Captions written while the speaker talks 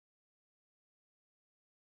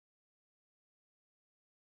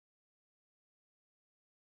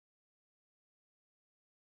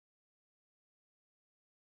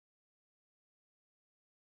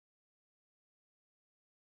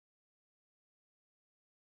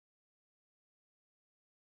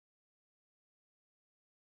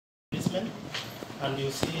policemen, and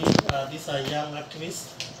you see these are young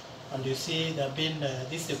activists, and you see there have been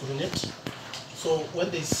this is a brunette. So when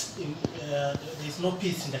there is no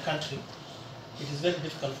peace in the country, it is very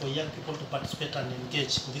difficult for young people to participate and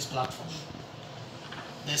engage in this platform.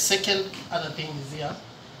 The second other thing is here.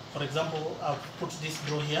 For example, I've put this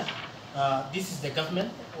draw here. This is the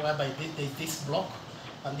government, whereby there is this block,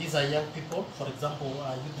 and these are young people, for example,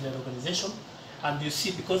 youth-led organization. And you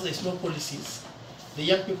see, because there's no policies, the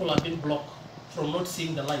young people have been blocked from not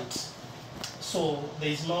seeing the light. So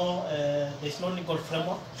there's no legal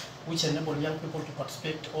framework which enable young people to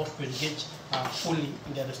participate or to engage fully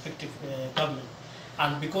in their respective government.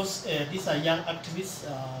 And because these are young activists,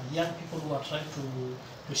 young people who are trying to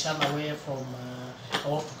shun away from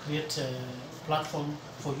or to create a platform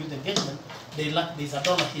for youth engagement, there's a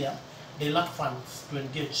donor here, they lack funds to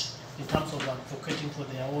engage in terms of advocating for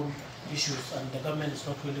their own issues, and the government is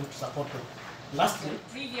not willing to support them. Lastly, the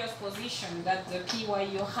previous position that the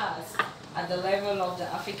PYU has at the level of the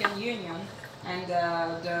African Union and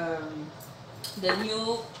the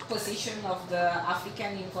new position of the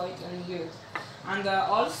African Employed and Youth. And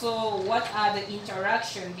also, what are the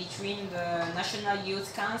interaction between the National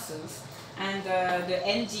Youth Councils and the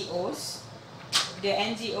NGOs,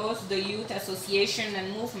 the Youth Association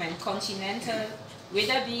and Movement, continental,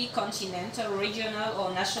 whether it be continental, regional,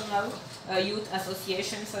 or national youth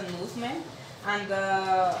associations and movement, and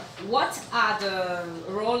what are the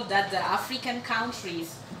role that the African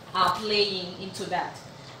countries are playing into that.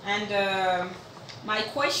 And my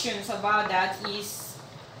questions about that is,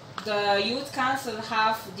 the Youth Council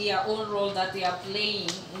have their own role that they are playing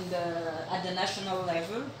in at the national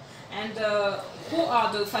level, and who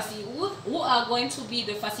are going to be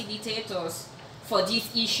the facilitators for these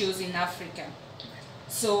issues in Africa?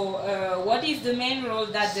 So what is the main role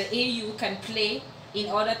that the AU can play in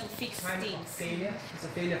order to fix things? Failure. It's a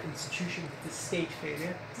failure of institution, it's a state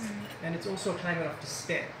failure, and it's also a climate of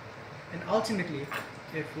despair. And ultimately,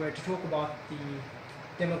 if we're to talk about the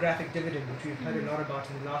demographic dividend, which we've heard a lot about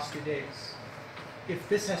in the last 2 days, if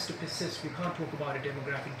this has to persist, we can't talk about a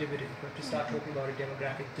demographic dividend. We have to start talking about a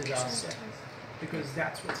demographic disaster, because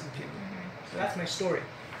that's what's impending. So that's my story.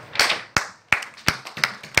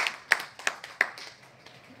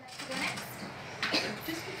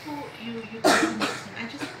 Just before you go to the next one, I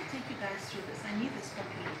just want to take you guys through this. I need this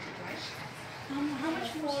populated, right? How much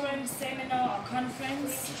forum, seminar, or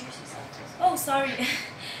conference? Oh, sorry.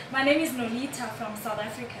 My name is Nolita from South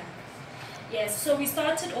Africa. Yes, so we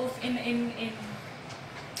started off in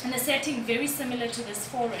a setting very similar to this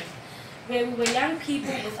forum, where we were young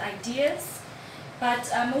people with ideas, but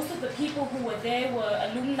most of the people who were there were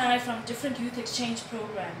alumni from different youth exchange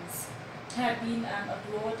programs, had been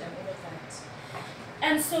abroad and all of that.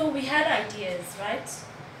 And so we had ideas, right?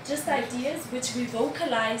 Just ideas which we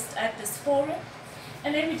vocalized at this forum.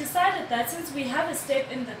 And then we decided that since we have a step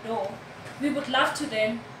in the door, we would love to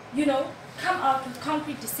then, you know, come out with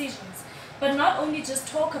concrete decisions. But not only just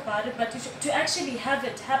talk about it, but to actually have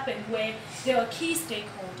it happen where there are key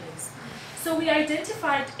stakeholders. So we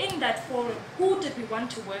identified in that forum who did we want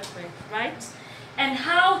to work with, right? And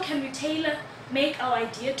how can we make our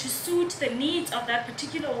idea to suit the needs of that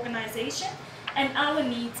particular organization and our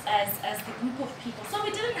needs as the group of people. So we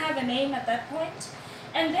didn't have a name at that point,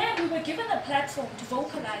 and then we were given a platform to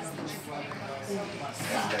vocalize them.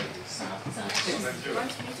 So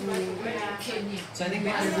I think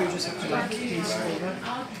maybe we just have to like pace over.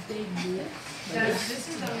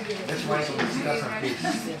 That's why we discuss a bit.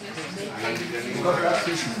 Because that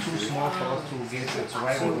fish is too small for us to get it. So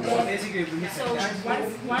basically we need so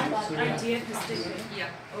one idea per sticker. Yeah.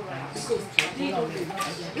 All right. So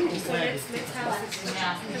let's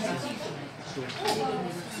have this.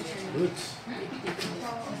 Good.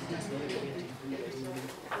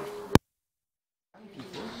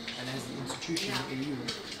 And as the institution of AU,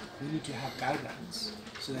 we need to have guidelines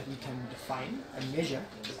so that we can define and measure,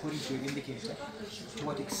 according to your indicator, to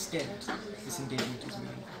what extent this engagement is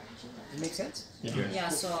meaningful. Does it make sense? Yeah,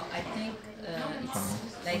 so I think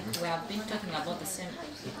it's like we have been talking about the same,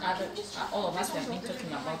 all of us have been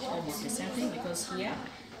talking about almost the same thing, because here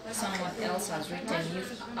someone else has written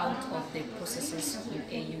youth out of the processes in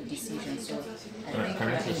AU decisions. So I think we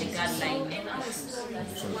are in the guideline issues.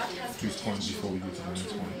 So to his point before we go to the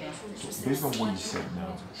next one. So based on what you said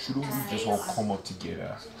now, shouldn't we just all come up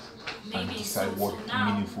together and decide what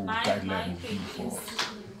meaningful guideline would be for us?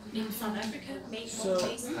 In South Africa,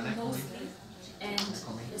 mostly. and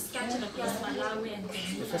scattered across Malawi and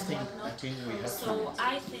The first thing I think we have so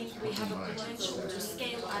I think we have a potential to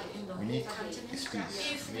scale up in the whole continent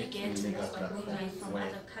if we get alumni from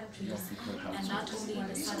other countries and not only in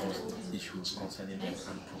the southern. issues concerning them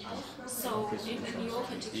and propose. So in your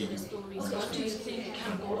particular stories, what do you think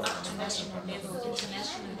can go up to national level,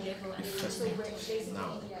 international level, and continent?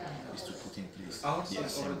 Now is to put in place Outside the or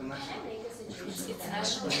assembly, the national? It's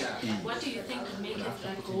international. What do you think can make it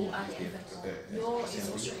like go up even? Your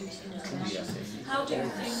assembly. how do you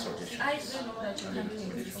think? I do know that you can do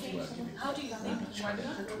this. How do you think?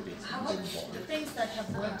 How the things that have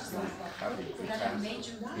worked so far, that have made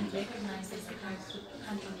you recognize as a country?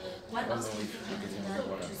 What else do you think has been done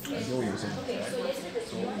to I know you're saying that.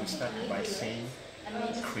 So we start by saying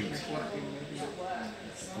create,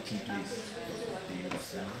 put in place the youth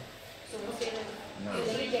assembly. Now,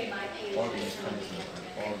 all the mechanisms and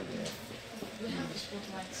all the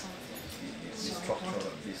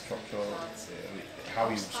structure, how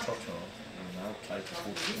you structure, and now try to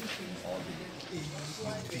put in all the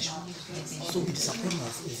division. So it is upon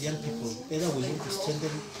us as young people, either we want to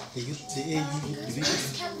strengthen the youth, the AU youth division,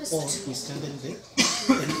 or we strengthen the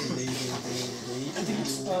youth division.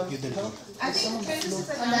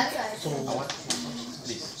 So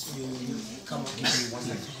you come and give me one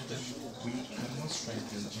line. We cannot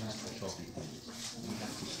strengthen any structure of the AU. We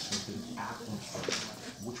have to strengthen our own structure,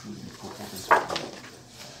 which will be proposed to the AU.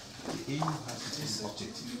 The AU has its own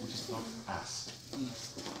objective, which is not us.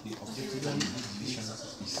 The objective of the division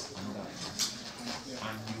is another thing.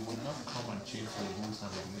 And you will not come and change the rules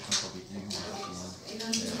and regulations of the AU without you want the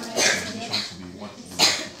division to be what you want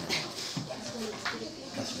it to be.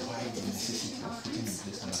 That's why the necessity of putting in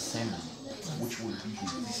place an assembly, which will be the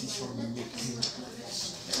decision-making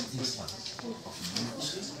instance of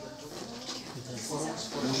youth,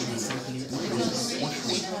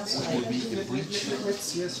 which will be a bridge.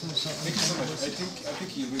 Yes, Musa. Thank you so much. I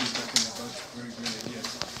think you're really talking about very great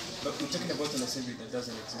ideas. But we're talking about an assembly that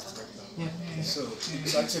doesn't exist right now. Yeah. So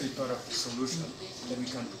it's actually part of the solution that we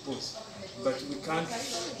can propose. But we can't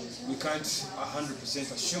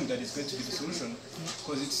 100% assume that it's going to be the solution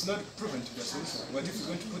because it's not proven to be a solution. What if we're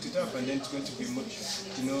going to put it up and then it's going to be much,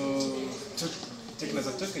 taken as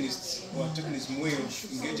a tokenist or a tokenism way of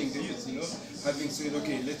engaging the youth, having said,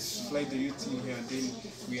 okay, let's fly the youth in here and then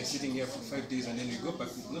we are sitting here for 5 days and then we go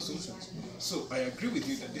back with no solutions. So I agree with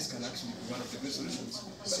you that this can actually be one of the good solutions,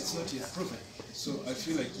 but it's not yet proven. So I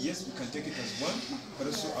feel like, yes, we can take it as one, but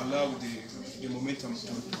also allow the momentum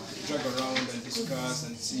to drag around and discuss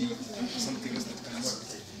and see something else that can work.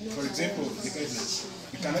 For example, the guidelines.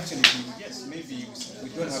 We can actually do, yes, maybe we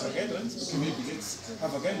don't have a guideline, okay, maybe let's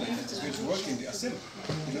have a guideline that is going to work in the assembly.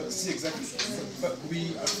 See exactly. But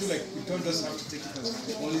I feel like we don't just have to take it as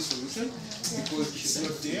the only solution because it's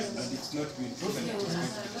not there and it's not being proven.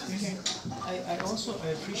 I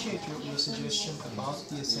appreciate your suggestion about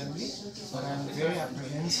the assembly, but I'm very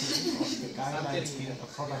apprehensive of the guidelines being a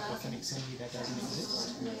product of an assembly that doesn't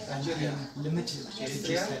exist and being limited to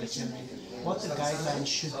just that assembly. What the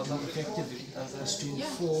guidelines should do effectively is to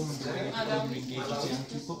inform the way that you engage with young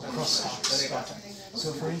people across strata. So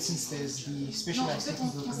for instance, there's the Specialized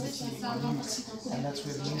Technical Committee on Youth, and that's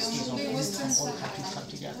where the ministers of youth from all countries come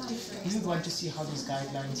together. We would want to see how these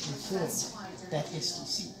guidelines inform that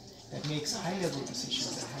STC that makes high-level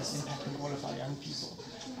decisions that has impact on all of our young people.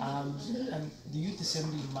 And the Youth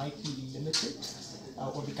Assembly might be limited,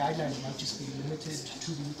 or the guidelines might just be limited to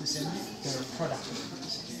the Youth Assembly, the product of the Youth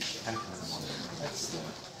Assembly. That's the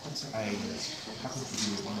concept. I happen to be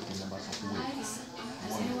one of the members of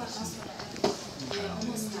World Assembly. I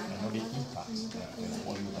know the impact that the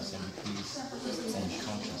World Assembly plays on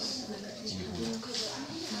countries in the world.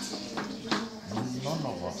 None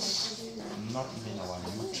of us, not even our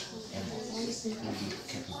youth members, will be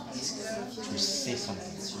capable to say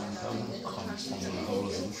something that doesn't come from a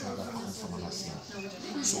resolution that comes from an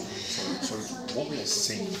assembly. So what we are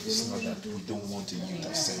saying is not that we don't want a youth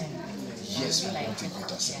assembly. Yes, we want a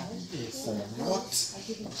youth assembly. For what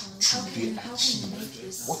should be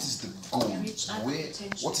achieved? What is the goal?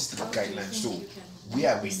 What is the guideline? So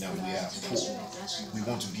where are we now? We are poor. We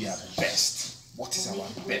want to be our best. What is our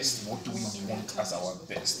best? What do we want as our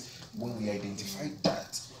best? When we identify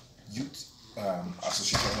that, youth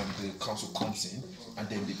association and the council comes in and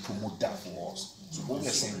then they promote that for us. So what we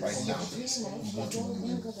are saying right now is we want to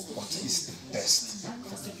know what is the best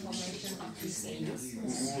for the youth.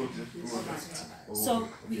 So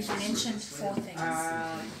we've mentioned 4 things,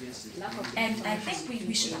 and I think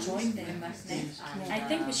we should join them. I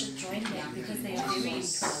think we should join them because they are very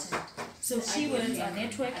important. So keywords are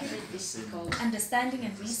networking, understanding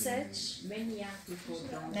and research,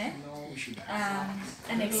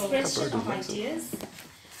 an expression of ideas,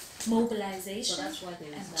 mobilization, and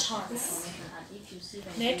chance.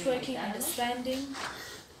 Networking, understanding,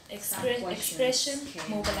 expression,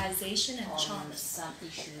 mobilization, and chance.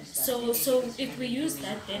 So if we use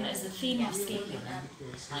that then as a theme of scaling up,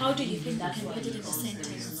 how do you think we can put it in a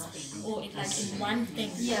sentence or in one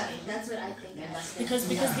thing? Yeah, that's what I think. Because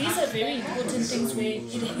these are very important things where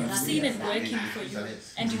you've seen it working for you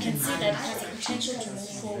and you can see that it has a potential to move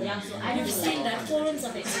forward. You've seen that forums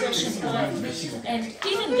of expression work, and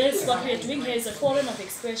even this, what we're doing here is a forum of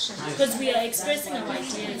expression because we are expressing our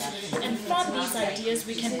ideas, and from these ideas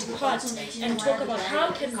we can depart and talk about how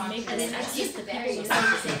can we make this access the people with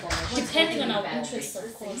something, depending on our interests,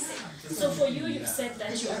 of course. So for you, you've said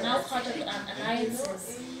that you are now part of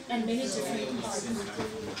alliances and many different parts.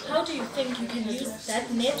 How do you think you can use that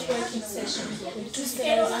networking session to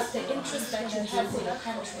scale up the interest that you have for your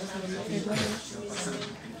country?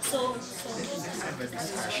 So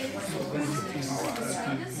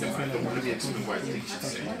let me explain what I think she's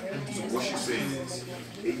saying. So what she's saying is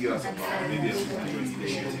 8 years ago, maybe as a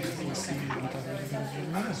initiative,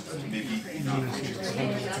 maybe now, it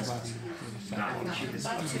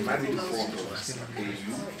might be the form of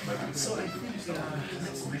AU, might be the form of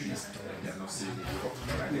they're not saying it, I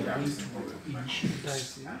think that is the problem.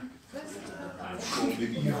 So maybe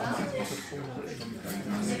you have to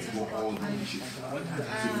go all the initiatives. So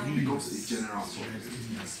it becomes a general sort of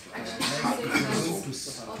how can I solve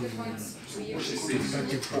this? So what she says is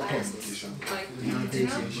communication.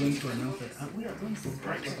 Going to announce that we are going for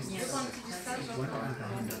practice.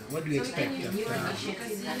 What do you expect after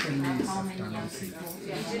 10 minutes after announcing?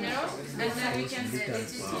 And then we can say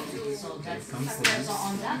this is come for you,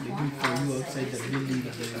 looking for you outside the building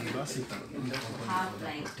of the university.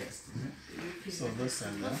 Protest. So those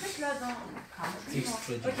are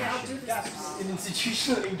in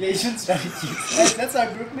institutional engagement strategies. That's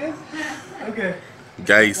our group name? Okay.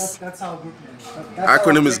 Guys. That's our group name.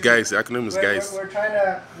 Acronym is guys. Acronym is guys. We're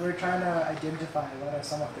trying to identify what are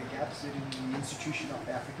some of the gaps within the institution of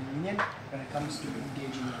the African Union when it comes to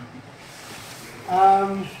engaging young people.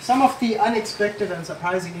 Some of the unexpected and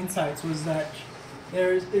surprising insights was that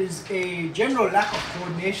there is a general lack of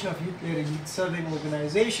coordination of youth-led and youth-serving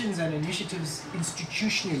organizations and initiatives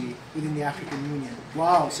institutionally within the African Union.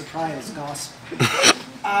 Wow, surprise, gasp.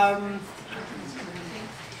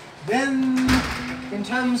 Then, in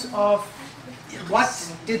terms of what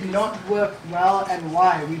did not work well and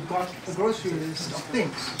why, we've got a grocery list of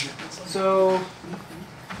things. So,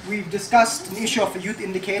 we've discussed an issue of a youth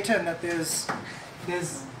indicator and that there's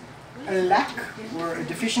a lack or a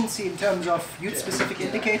deficiency in terms of youth-specific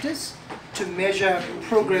indicators to measure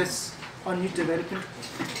progress on youth development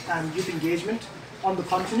and youth engagement on the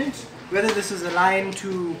continent, whether this is aligned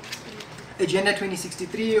to Agenda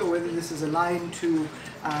 2063 or whether this is aligned to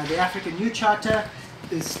the African Youth Charter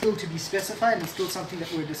is still to be specified and still something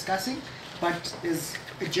that we're discussing, but there's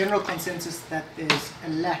a general consensus that there's a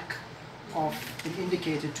lack of an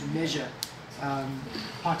indicator to measure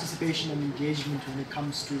participation and engagement when it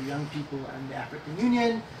comes to young people and the African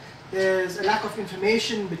Union. There's a lack of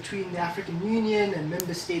information between the African Union and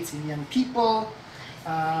member states and young people.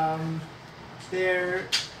 There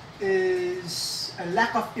is a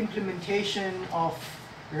lack of implementation of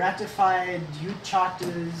ratified youth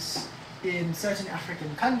charters in certain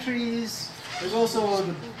African countries. There's also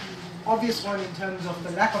the obvious one in terms of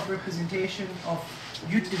the lack of representation of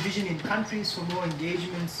youth division in countries for more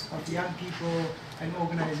engagements of young people and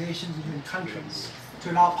organizations within countries to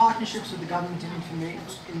allow partnerships with the government in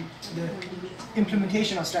the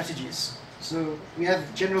implementation of strategies. So we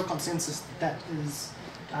have general consensus that is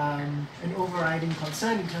an overriding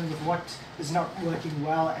concern in terms of what is not working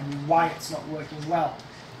well and why it's not working well.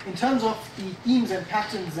 In terms of the themes and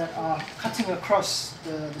patterns that are cutting across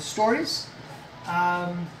the stories,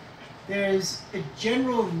 there's a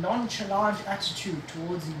general nonchalant attitude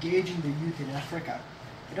towards engaging the youth in Africa.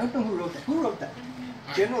 I don't know who wrote that. Who wrote that?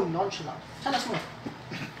 General nonchalant. Tell us more.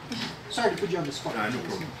 Sorry to put you on the spot. No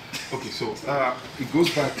problem. Okay, so it goes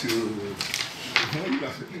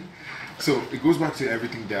back to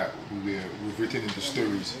everything that we've written in the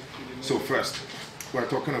stories. So first, we're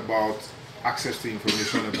talking about access to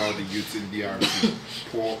information about the youth in DRC,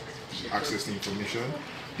 poor access to information.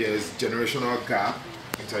 There's generational gap,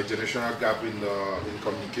 intergenerational gap in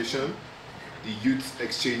communication. The Youth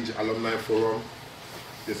Exchange Alumni Forum,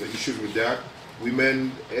 there's an issue with that.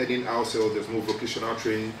 Women heading ourselves, there's no vocational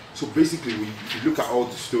training. So basically, if you look at all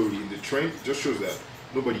the story in the trend, it just shows that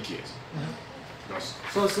nobody cares.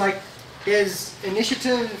 So it's like there's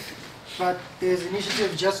initiative but there's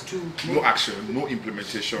initiative just to make... No action, no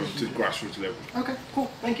implementation to grassroots level. Okay,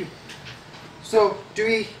 cool, thank you. So, do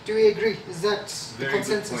we agree? Is that the Very good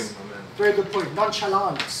consensus? point, my man. Very good point.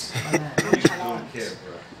 Nonchalance, my man. Nonchalance.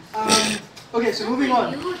 Okay, so moving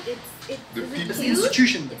on. It's the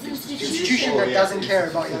institution. The institution that doesn't care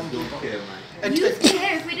about young people. Youth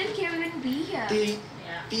care. If we didn't care, we wouldn't be here.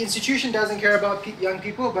 The institution doesn't care about young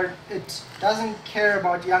people, but it doesn't care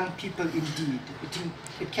about young people in deed.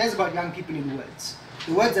 It cares about young people in words.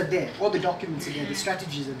 The words are there, all the documents are there, the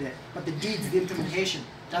strategies are there, but the deeds, the implementation,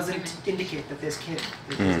 doesn't indicate that there's care,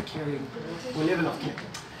 that there's a caring or level of care.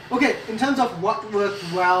 Okay, in terms of what worked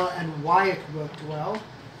well and why it worked well,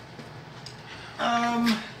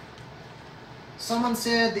 someone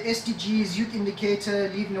said the SDGs youth indicator,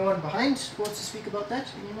 leave no one behind. Who wants to speak about that?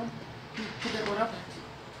 Anyone? Put that one up.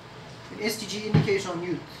 An SDG indicator on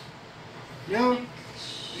youth. No?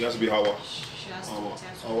 It has to be our.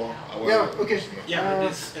 Yeah, okay.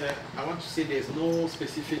 Yeah, I want to say there's no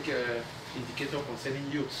specific indicator concerning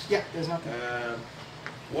youth. Yeah, there's nothing.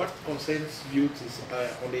 What concerns youth is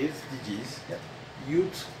on the SDGs. Yeah.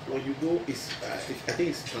 Youth, when you go, is I think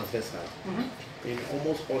it's transversal. In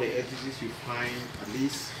almost all the SDGs, you find at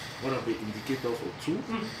least one of the indicators or two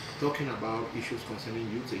talking about issues concerning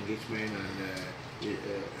youth engagement and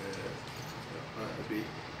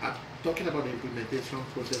talking about the implementation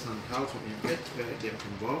process and how to get them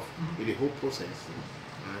involved in the whole process.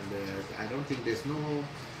 And I don't think there's no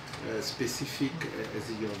specific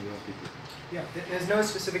SDG on young people. Yeah, there's no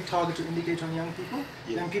specific target to indicate on young people.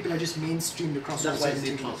 Yeah. Young people are just mainstreamed across all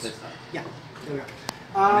 17 years. Yeah, there we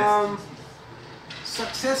go.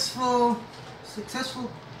 Successful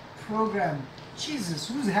program. Jesus,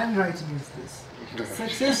 whose handwriting is this?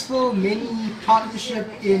 Successful many partnership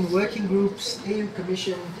in working groups, AU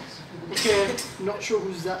Commission. Okay, not sure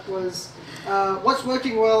whose that was. What's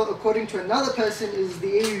working well, according to another person, is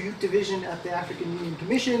the AU Youth Division at the African Union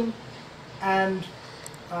Commission. And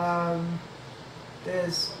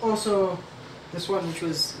there's also this one which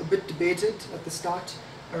was a bit debated at the start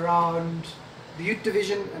around the Youth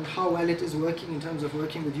Division and how well it is working in terms of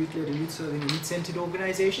working with youth-led and youth-serving and youth-centered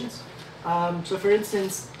organizations. So for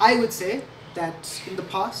instance, I would say that in the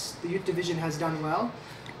past, the Youth Division has done well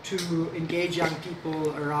to engage young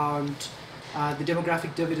people around the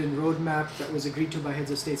demographic dividend roadmap that was agreed to by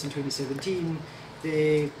heads of states in 2017.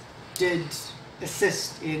 They did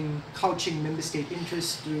assist in couching member state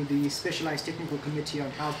interests through the Specialized Technical Committee on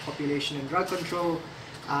Health, Population and Drug Control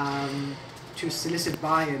to solicit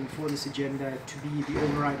buy-in for this agenda to be the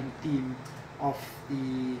overriding theme of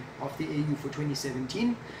the AU for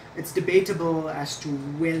 2017. It's debatable as to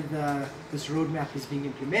whether this roadmap is being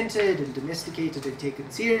implemented and domesticated and taken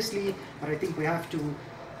seriously, but I think we have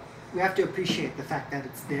to appreciate the fact that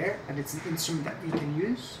it's there and it's an instrument that we can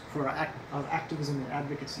use for our activism and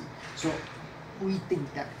advocacy. So we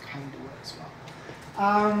think that kind of works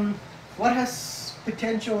well. What has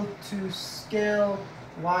potential to scale?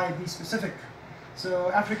 Why be specific?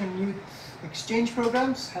 So African Youth Exchange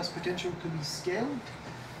Programs has potential to be scaled.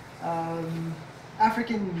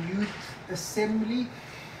 African Youth Assembly.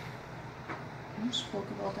 Who spoke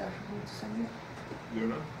about the African Youth Assembly?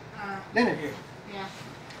 Leonard. Yeah.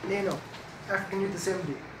 Leno. African Youth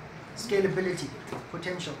Assembly. Scalability.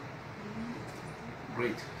 Potential.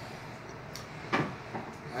 Great.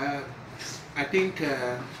 I think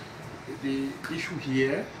the issue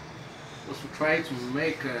here was to try to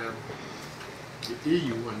make the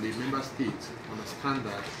EU and the member states understand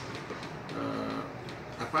that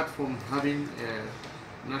apart from having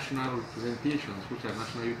national representations, which are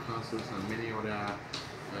national youth councils and many other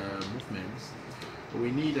movements,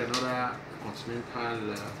 we need another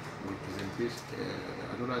continental representation,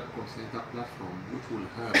 another continental platform which will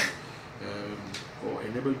help or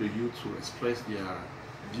enable the youth to express their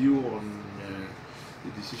view on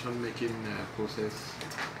the decision-making process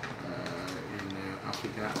in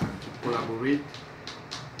Africa and to collaborate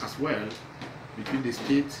as well between the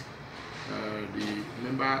state,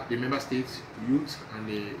 the member states, youth, and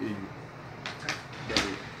the EU.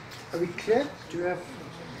 Are we clear? Do you have?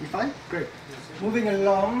 You fine? Great. Moving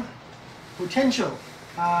along, potential.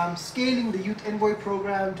 Scaling the Youth Envoy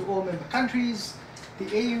program to all member countries. The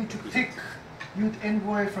AU to pick Youth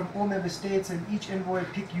Envoy from all member states, and each envoy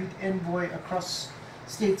pick Youth Envoy across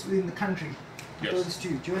states within the country. Yes. Those two.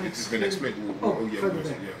 Do you want to explain? It's been explained. Further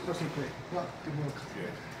there. Yeah. Okay, great. Well, good work.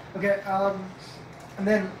 Yeah. Okay, and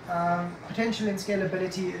then potential and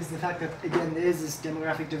scalability is the fact that, again, there is this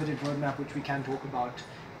demographic dividend roadmap which we can talk about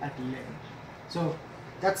at length. So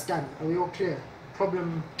that's done. Are we all clear?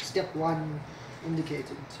 Problem step 1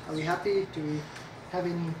 indicated. Are we happy? Do we have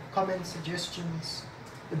any comments, suggestions?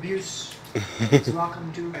 abuse is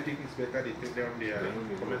welcome to. I think it's better they take down their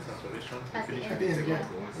comments and solutions. At the end, yeah.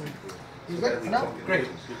 So Is that that we enough? comment- Great.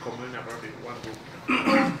 we comment about it one group.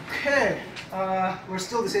 Okay, we're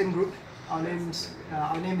still the same group. Our name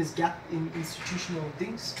is Gap in Institutional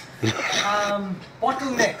Things.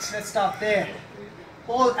 Bottlenecks. Let's start there.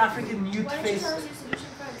 All African youth Why don't you face. tell us your solution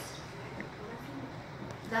first?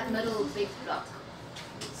 That middle big block.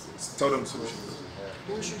 Tell them solution.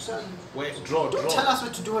 Wait, Don't tell us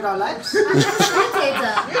what to do with our lives. I'm a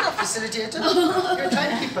facilitator. You're not a facilitator. You're a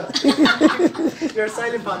timekeeper. You're a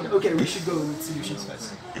silent partner. Okay, we should go with solutions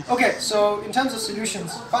first. Okay, so in terms of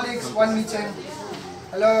solutions, colleagues, one meeting.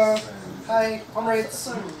 Hello. Hi, comrades.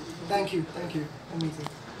 Thank you. One meeting.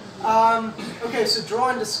 Okay, so draw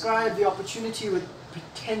and describe the opportunity with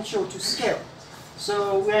potential to scale.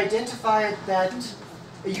 So we identified that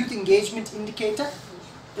a youth engagement indicator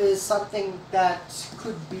is something that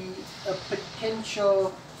could be a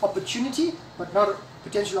potential opportunity, but not a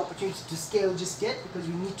potential opportunity to scale just yet, because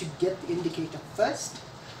you need to get the indicator first.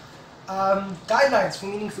 Guidelines for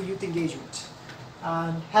meaningful youth engagement.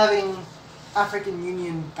 Having African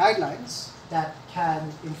Union guidelines that can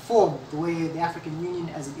inform the way the African Union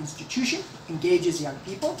as an institution engages young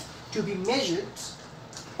people to be measured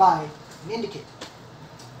by an indicator.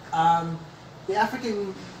 The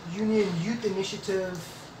African Union Youth Initiatives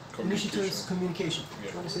Communication. Do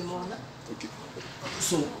you want to say more on that? Okay.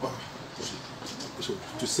 So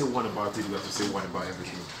to say one about it, you have to say one about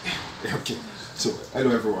everything. Okay. So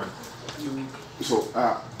hello everyone. So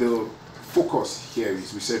the focus here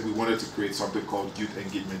is we said we wanted to create something called Youth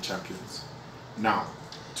Engagement Champions. Now,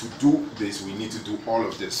 to do this, we need to do all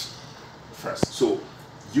of this first. So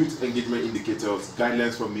youth engagement indicators,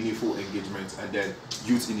 guidelines for meaningful engagement, and then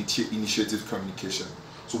youth initiative communication.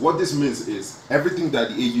 So what this means is everything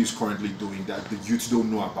that the AU is currently doing that the youth don't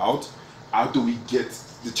know about, how do we get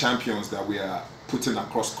the champions that we are putting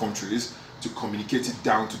across countries to communicate it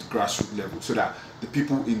down to the grassroots level so that the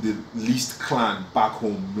people in the least clan back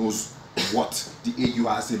home knows what the AU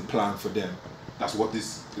has in plan for them. That's what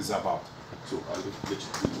this is about. So I'll let you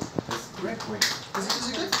Great. Is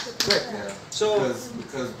it good? Great. Yeah. So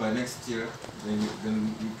because by next year, then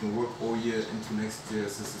you can work all year into next year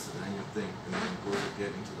since it's an annual thing, and then go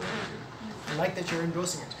again into the other year. I like that you're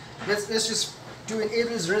endorsing it. Let's just do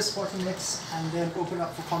enablers, risks, bottlenecks, and then open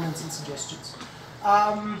up for comments and suggestions.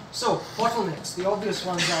 So bottlenecks. The obvious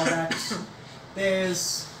ones are that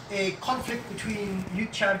there's a conflict between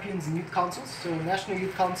youth champions and youth councils. So national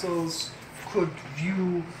youth councils could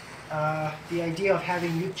view the idea of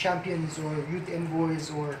having youth champions or youth envoys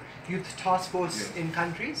or youth task force in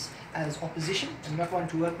countries as opposition and not want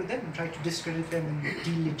to work with them and try to discredit them and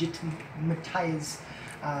delegitimize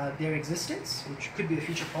their existence, which could be a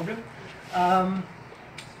future problem.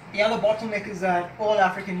 The other bottleneck is that all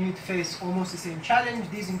African youth face almost the same challenge.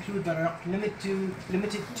 These include but are not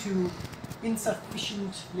limited to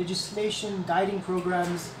insufficient legislation, guiding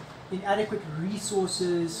programs, inadequate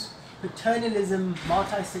resources, paternalism,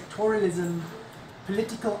 multi-sectoralism,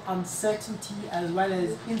 political uncertainty, as well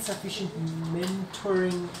as insufficient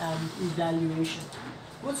mentoring and evaluation.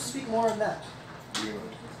 Who wants to speak more on that?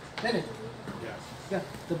 Leonard? Yeah,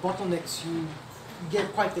 the bottlenecks, you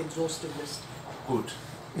get quite the exhaustive list. Good.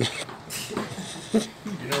 You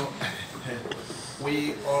know,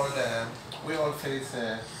 we all face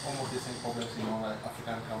almost the same problems in all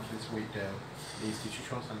African countries with the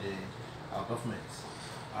institutions and the governments.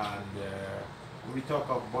 And when we talk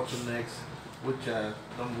of bottlenecks, which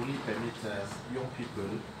don't really permit young people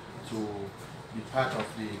to be part of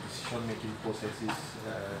the decision-making processes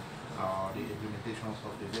or the implementations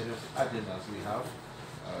of the various agendas we have,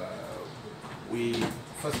 we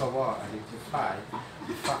first of all identify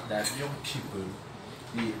the fact that young people,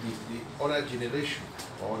 the other generation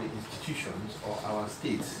or the institutions or our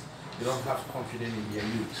states, they don't have confidence in their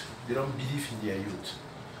youth. They don't believe in their youth.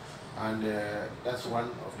 And that's one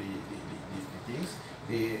of the things.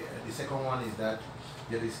 The second one is that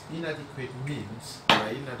there is inadequate means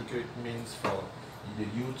for the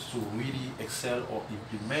youth to really excel or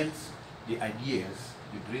implement the ideas,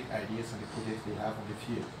 the great ideas and the projects they have on the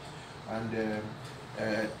field. And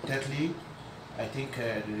thirdly, I think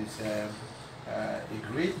there is a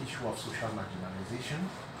great issue of social marginalization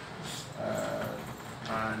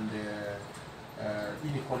and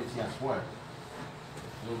inequality as well.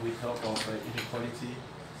 When we talk of inequality,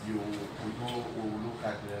 we look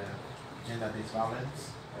at gender-based violence.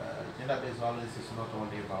 Gender-based violence is not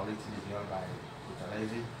only violating the girl by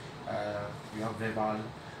brutalizing. You have verbal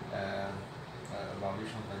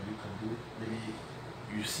violations that you can do. Maybe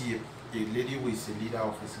you see a lady who is a leader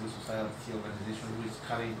of a civil society organization who is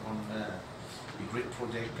carrying on a great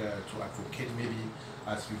project to advocate, maybe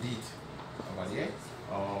as you did over there,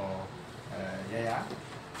 or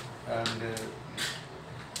and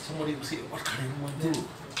somebody will say, what can anyone do?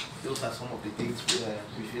 Those are some of the things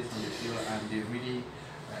we face in the field, and they really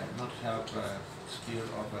not help skill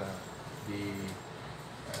of the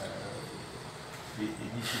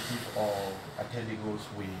initiative or attending goals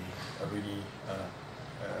we really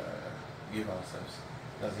give ourselves.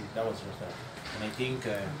 That was referred. And I think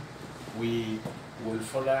we will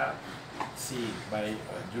further see by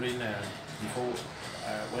during before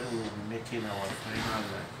when we will be making our final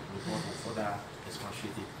report, we'll further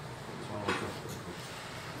expatiate it.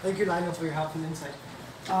 Thank you, Lionel, for your helpful insight.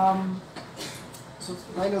 So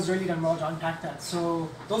Lionel's really done well to unpack that. So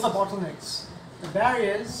those are bottlenecks. The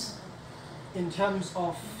barriers in terms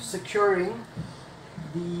of securing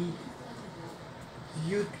the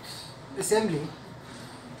youth assembly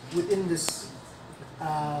within this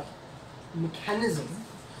mechanism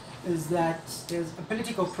is that there's a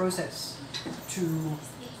political process to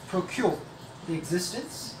procure the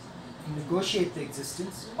existence, negotiate the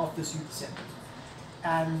existence of this youth assembly.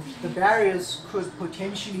 And the barriers could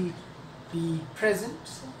potentially be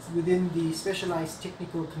present within the specialized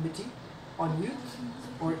technical committee on youth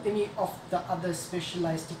or any of the other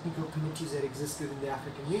specialized technical committees that exist within the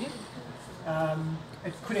African Union.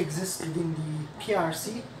 It could exist within the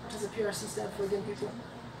PRC. What does the PRC stand for again, people?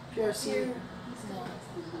 PRC?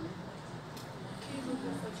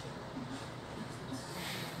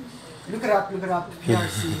 Look it up,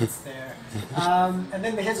 PRC, it's there. And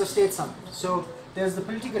then the Heads of State Summit. So there's the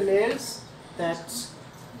political layers that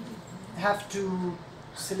have to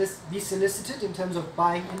be solicited in terms of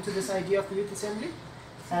buying into this idea of the Youth Assembly.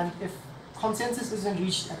 And if consensus isn't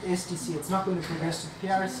reached at the STC, it's not going to progress to the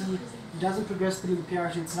PRC. If it doesn't progress through the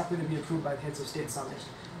PRC, it's not going to be approved by the Heads of State Summit.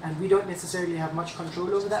 And we don't necessarily have much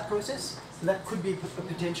control over that process, so that could be a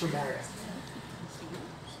potential barrier.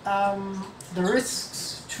 The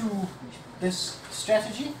risks to this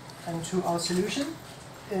strategy and to our solution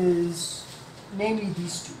is namely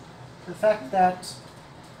these two. The fact that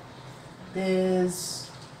there's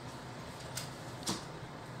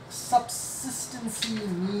subsistency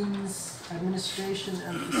means administration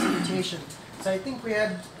and facilitation. So I think we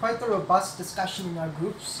had quite a robust discussion in our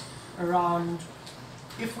groups around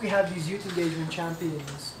if we have these youth engagement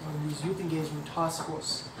champions or these youth engagement task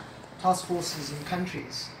forces in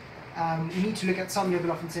countries, we need to look at some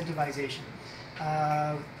level of incentivization,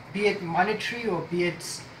 be it monetary or be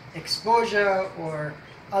it exposure or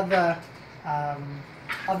other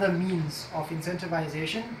means of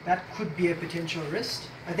incentivization. That could be a potential risk.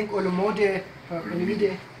 I think Olumide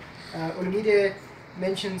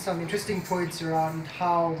mentioned some interesting points around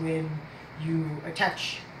how when you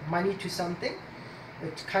attach money to something,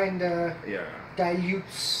 it kind of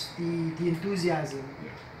dilutes the enthusiasm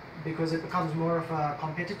because it becomes more of a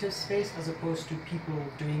competitive space as opposed to people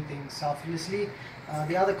doing things selflessly.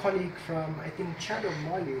 The other colleague from, I think, Chad or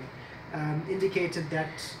Mali indicated that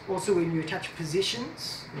also when you attach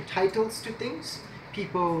positions and titles to things,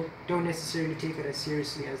 people don't necessarily take it as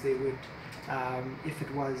seriously as they would if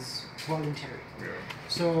it was voluntary.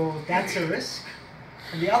 So that's a risk.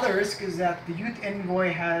 And the other risk is that the youth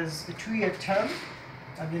envoy has a 2-year term,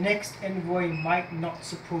 and the next envoy might not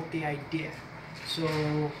support the idea. So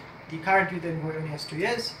the current youth envoy only has 2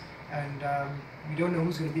 years, and we don't know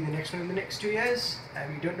who's going to be the next one in the next 2 years,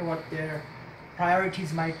 and we don't know what their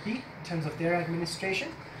priorities might be in terms of their administration.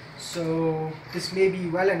 So this may be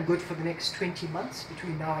well and good for the next 20 months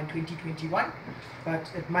between now and 2021,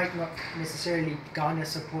 but it might not necessarily garner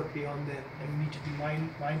support beyond then, and we need to be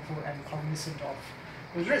mindful and cognizant of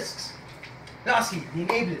those risks. Lastly, the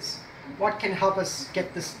enablers. What can help us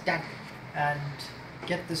get this done and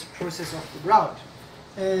get this process off the ground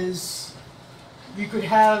is we could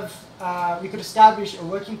establish a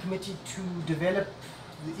working committee to develop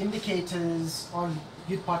the indicators on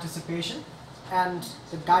youth participation and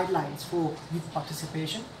the guidelines for youth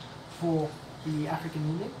participation for the African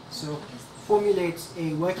Union. So formulate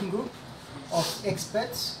a working group of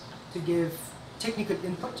experts to give technical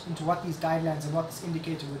input into what these guidelines and what this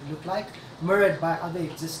indicator would look like, mirrored by other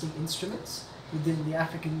existing instruments within the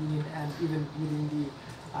African Union and even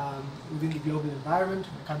within the global environment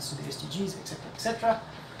when it comes to the SDGs, etc., etc.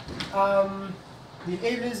 The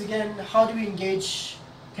enablers, again, how do we engage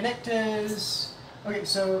connectors? Okay,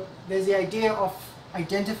 so there's the idea of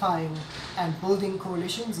identifying and building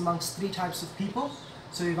coalitions amongst 3 types of people.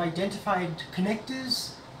 So we've identified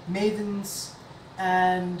connectors, mavens,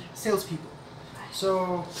 and salespeople.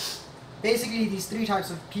 So basically these 3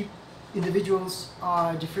 types of individuals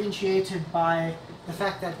are differentiated by the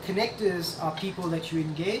fact that connectors are people that you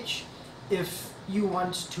engage if you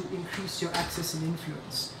want to increase your access and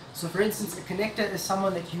influence. So for instance, a connector is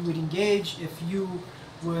someone that you would engage if you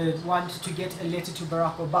would want to get a letter to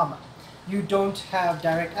Barack Obama. You don't have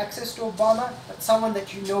direct access to Obama, but someone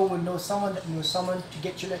that you know will know someone that knows someone to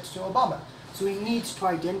get your letter to Obama. So we need to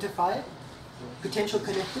identify potential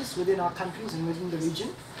connectors within our countries and within the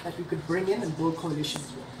region that we could bring in and build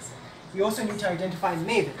coalitions with. We also need to identify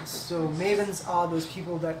mavens. So mavens are those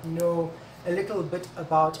people that know a little bit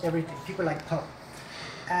about everything, people like Pearl.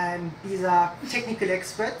 And these are technical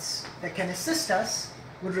experts that can assist us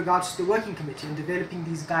with regards to the working committee in developing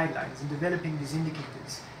these guidelines and developing these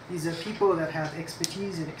indicators. These are people that have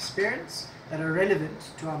expertise and experience that are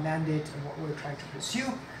relevant to our mandate and what we're trying to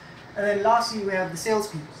pursue. And then lastly, we have the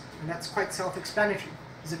salespeople, and that's quite self-explanatory.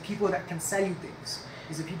 These are people that can sell you things.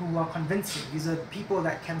 These are people who are convincing. These are people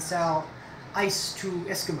that can sell ice to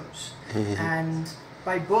Eskimos. And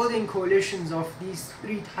by building coalitions of these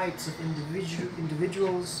three types of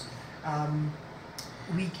individuals,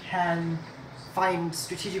 we can find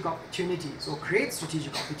strategic opportunities or create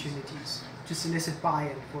strategic opportunities to solicit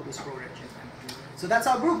buy-in for this broader agenda. So that's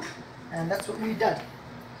our group, and that's what we've done.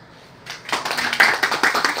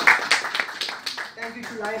 Thank you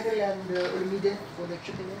to Lionel and Olumide for the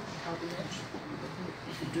chipping in, helping out,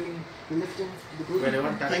 for doing the lifting, the group. Well, I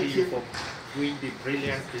want to thank you for doing the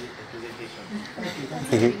brilliant presentation.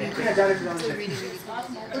 Thank you. Really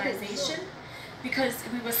organization, because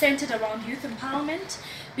we were centered around youth empowerment,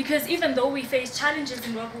 because even though we faced challenges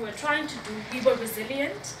in what we were trying to do, we were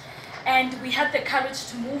resilient and we had the courage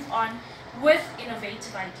to move on with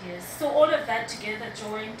innovative ideas. So all of that together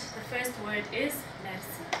joined, the first word is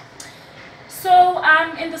Mercy. So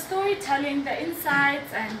in the storytelling, the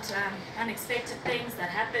insights and unexpected things that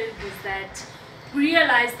happened was that we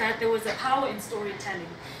realized that there was a power in storytelling,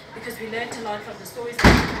 because we learned a lot from the stories that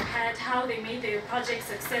people had, how they made their project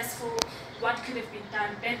successful, what could have been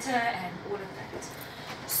done better, and all of that.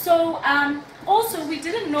 So also we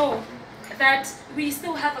didn't know that we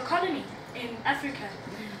still have a colony in Africa,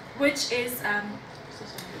 which is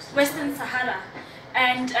Western Sahara,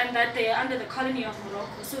 and that they are under the colony of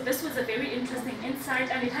Morocco. So this was a very interesting insight,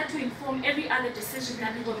 and it had to inform every other decision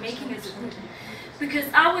that we were making as a group, because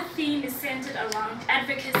our theme is centered around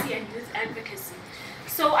advocacy and youth advocacy.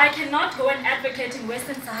 So I cannot go and advocate in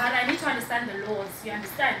Western Sahara. I need to understand the laws, you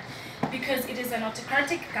understand? Because it is an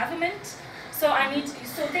autocratic government. So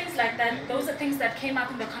so things like that, those are things that came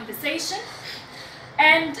up in the conversation.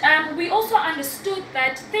 And we also understood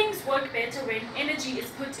that things work better when energy is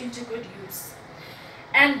put into good use.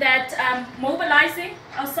 And that mobilizing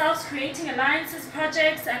ourselves, creating alliances,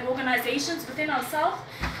 projects, and organizations within ourselves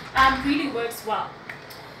really works well.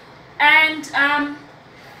 And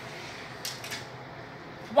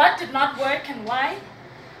what did not work and why?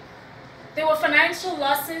 There were financial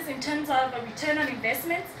losses in terms of a return on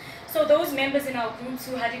investments. So those members in our groups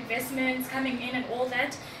who had investments coming in and all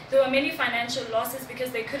that, there were many financial losses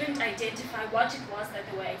because they couldn't identify what it was that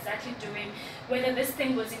they were exactly doing, whether this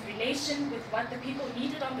thing was in relation with what the people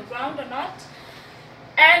needed on the ground or not.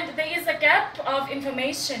 And there is a gap of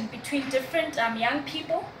information between different young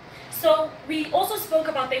people. So we also spoke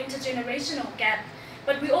about the intergenerational gap,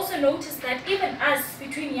 but we also noticed that even us,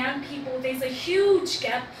 between young people, there's a huge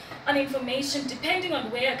gap on information depending on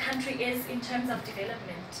where a country is in terms of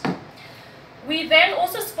development. We then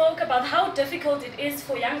also spoke about how difficult it is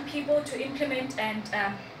for young people to implement and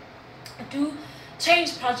do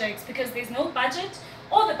change projects because there's no budget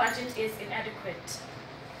or the budget is inadequate.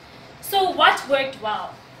 So what worked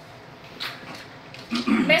well?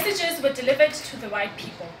 Messages were delivered to the right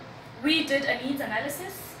people. We did a needs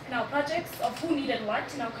analysis in our projects of who needed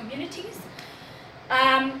what in our communities.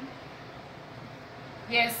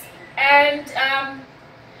 Yes, and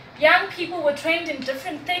young people were trained in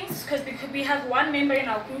different things because we have one member in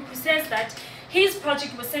our group who says that his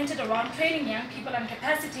project was centered around training young people and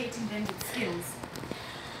capacitating them with skills.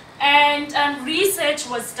 And research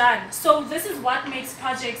was done. So this is what makes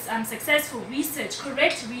projects successful: research,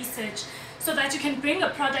 correct research, so that you can bring a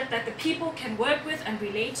product that the people can work with and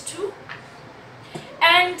relate to.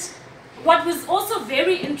 And what was also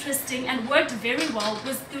very interesting and worked very well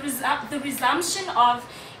was the resumption of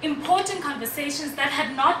important conversations that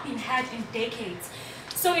had not been had in decades.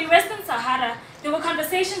 So in Western Sahara, there were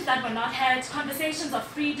conversations that were not had, conversations of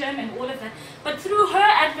freedom and all of that. But through her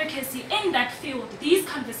advocacy in that field, these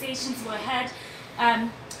conversations were had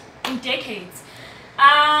in decades.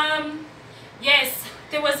 Yes,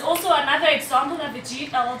 there was also another example of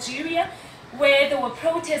Algeria, where there were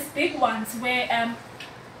protests, big ones, where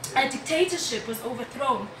a dictatorship was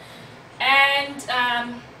overthrown. And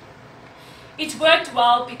It worked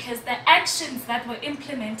well because the actions that were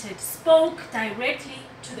implemented spoke directly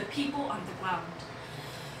to the people on the ground.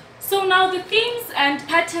 So now the themes and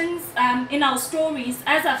patterns in our stories,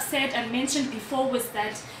 as I've said and mentioned before, was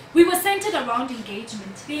that we were centered around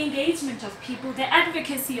engagement, the engagement of people, the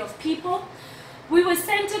advocacy of people. We were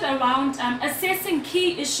centered around assessing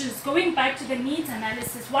key issues, going back to the needs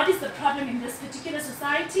analysis. What is the problem in this particular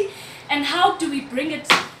society, and how do we bring it?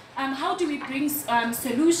 How do we bring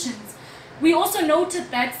solutions? We also noted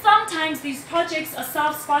that sometimes these projects are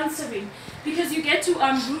self-sponsoring because you get to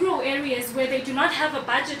rural areas where they do not have a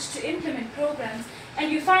budget to implement programs,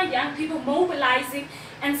 and you find young people mobilizing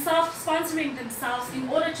and self-sponsoring themselves in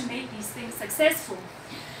order to make these things successful.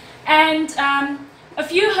 And a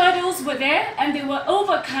few hurdles were there, and they were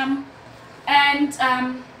overcome, and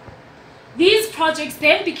these projects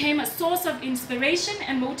then became a source of inspiration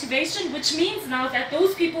and motivation, which means now that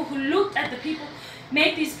those people who looked at the people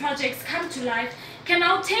make these projects come to life can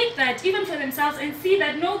now take that even for themselves and see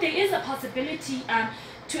that no, there is a possibility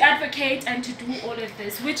to advocate and to do all of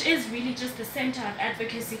this, which is really just the center of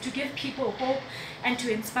advocacy, to give people hope and to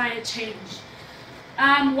inspire change.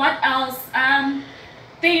 What else?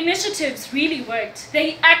 The initiatives really worked.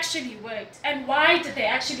 They actually worked. And why did they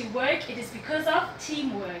actually work? It is because of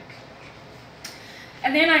teamwork.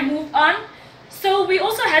 And then I move on. So we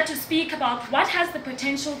also had to speak about what has the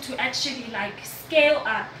potential to actually like scale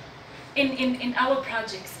up in our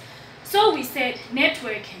projects. So we said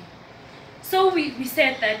networking. So we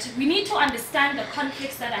said that we need to understand the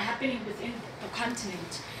conflicts that are happening within the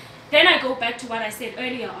continent. Then I go back to what I said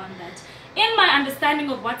earlier on, that in my understanding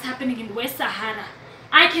of what's happening in West Sahara,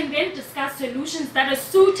 I can then discuss solutions that are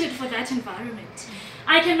suited for that environment.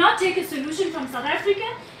 I cannot take a solution from South Africa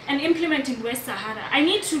and implement in West Sahara. I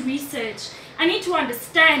need to research. I need to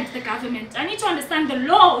understand the government. I need to understand the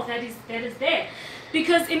law that is there.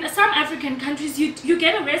 Because in some African countries, you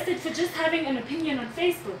get arrested for just having an opinion on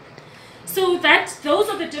Facebook. So those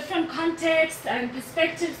are the different contexts and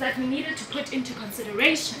perspectives that we needed to put into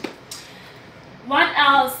consideration. What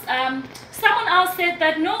else? Someone else said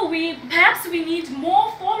that no, perhaps we need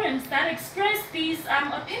more forums that express these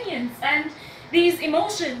opinions and these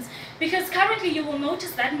emotions, because currently you will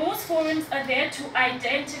notice that most forums are there to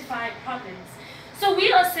identify problems. So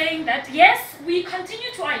we are saying that yes, we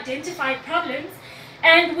continue to identify problems,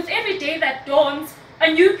 and with every day that dawns,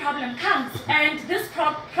 a new problem comes, and this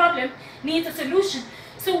problem needs a solution.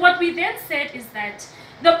 So what we then said is that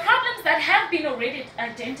the problems that have been already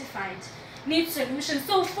identified need solutions.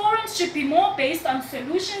 So forums should be more based on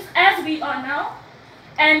solutions, as we are now,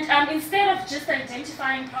 and instead of just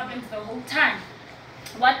identifying problems the whole time.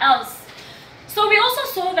 What else? So we also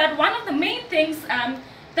saw that one of the main things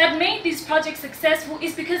that made these projects successful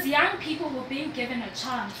is because young people were being given a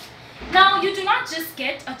chance. Now, you do not just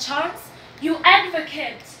get a chance, you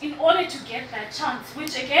advocate in order to get that chance,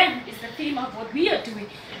 which again is the theme of what we are doing.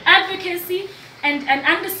 Advocacy and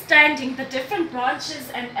understanding the different branches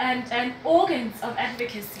and organs of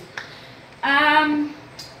advocacy.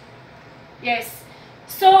 Yes,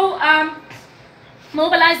 so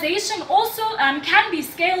mobilization also can be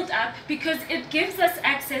scaled up because it gives us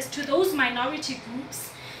access to those minority groups.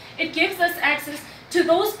 It gives us access to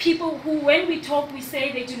those people who, when we talk, we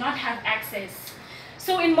say they do not have access.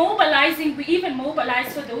 So in mobilizing, we even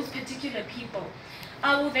mobilize for those particular people.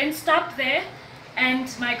 I will then stop there, and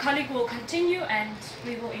my colleague will continue, and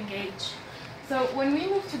we will engage. So when we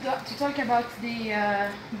move to talk about the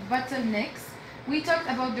bottlenecks, we talked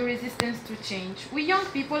about the resistance to change. We young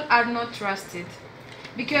people are not trusted,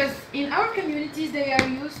 because in our communities they are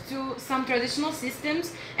used to some traditional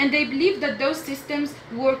systems, and they believe that those systems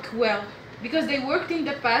work well. Because they worked in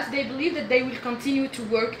the past, they believe that they will continue to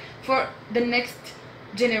work for the next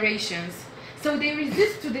generations. So they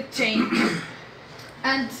resist to the change.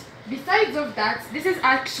 And besides of that, this is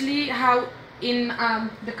actually how in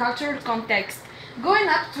the cultural context, going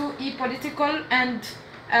up to a political and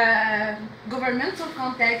governmental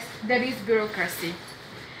context, there is bureaucracy.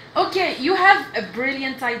 Okay, you have a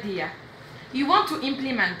brilliant idea. You want to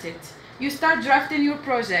implement it. You start drafting your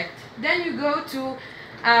project. Then you go to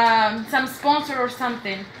some sponsor or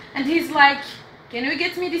something, and he's like, can you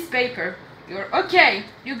get me this paper? You're okay,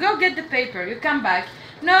 you go get the paper, you come back,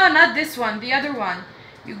 no, not this one, the other one.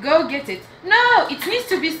 You go get it, no, it needs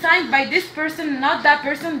to be signed by this person, not that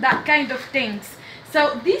person, that kind of things.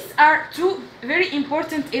 So these are two very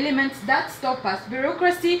important elements that stop us: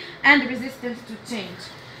 bureaucracy and resistance to change.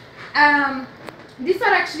 These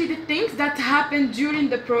are actually the things that happen during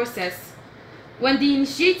the process. When the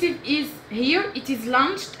initiative is here, it is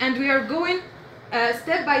launched, and we are going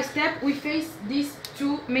step by step. We face these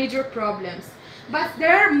two major problems. But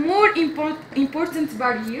there are more important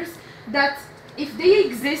barriers that if they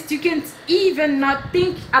exist, you can't even not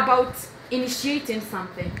think about initiating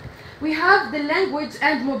something. We have the language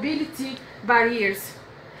and mobility barriers.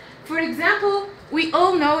 For example, we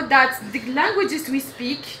all know that the languages we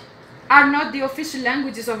speak are not the official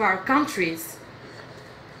languages of our countries.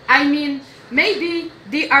 I mean, maybe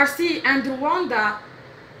DRC and Rwanda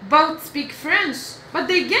both speak French, but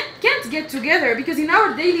they can't get together because in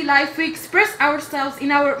our daily life we express ourselves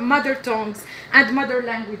in our mother tongues and mother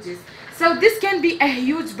languages. So this can be a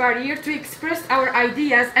huge barrier to express our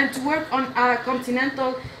ideas and to work on a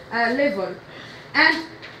continental level. And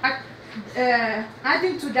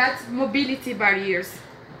adding to that, mobility barriers.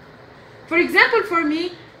 For example, for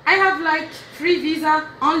me, I have like free visa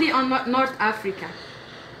only on North Africa.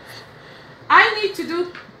 I need to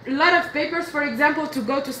do a lot of papers, for example, to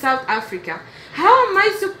go to South Africa. How am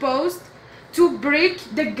I supposed to break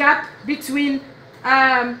the gap between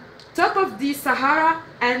top of the Sahara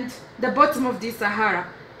and the bottom of the Sahara?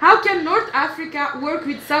 How can North Africa work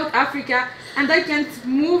with South Africa and I can't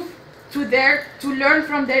move to there to learn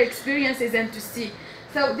from their experiences and to see?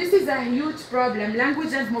 So this is a huge problem,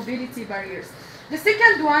 language and mobility barriers. The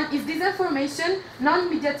second one is disinformation,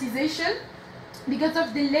 non-mediatization, because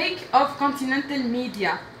of the lack of continental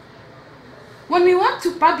media. When we want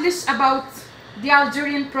to publish about the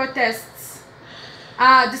Algerian protests,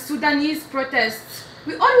 the Sudanese protests,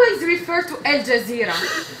 we always refer to Al Jazeera.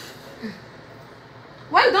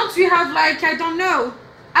 Why don't we have, like, I don't know,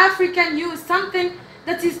 African news, something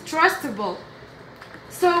that is trustable?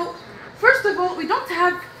 So, first of all, we don't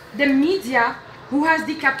have the media who has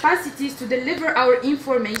the capacities to deliver our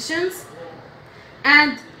informations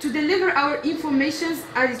and to deliver our informations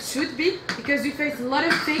as it should be, because we face a lot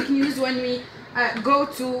of fake news when we go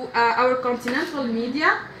to our continental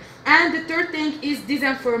media. And the third thing is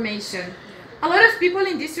disinformation. A lot of people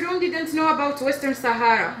in this room didn't know about Western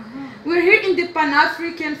Sahara. We're here in the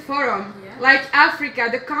Pan-African Forum, like Africa,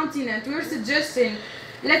 the continent. We're suggesting,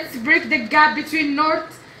 let's break the gap between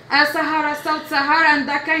North Sahara, South Sahara, and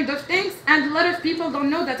that kind of things. And a lot of people don't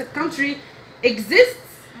know that a country exists.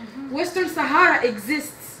 Western Sahara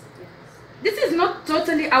exists. This is not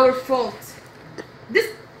totally our fault.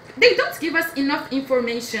 They don't give us enough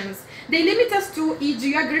information. They limit us to a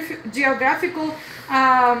geographical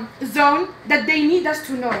zone that they need us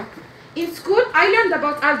to know. In school, I learned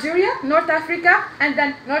about Algeria, North Africa, and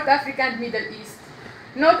then North Africa and Middle East.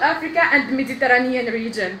 North Africa and Mediterranean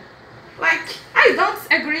region. Like, I don't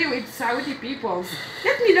agree with Saudi people.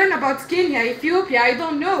 Let me learn about Kenya, Ethiopia, I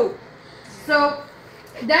don't know. So,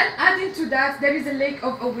 then adding to that, there is a lack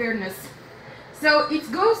of awareness. So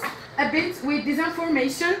it goes a bit with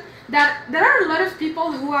disinformation, that there are a lot of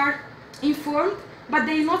people who are informed, but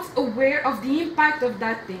they're not aware of the impact of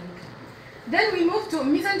that thing. Then we move to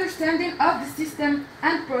misunderstanding of the system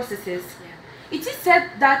and processes. It is said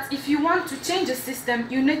that if you want to change a system,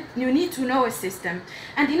 you need to know a system.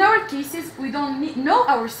 And in our cases, we don't know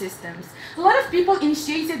our systems. A lot of people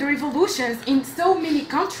initiated revolutions in so many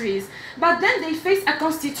countries, but then they face a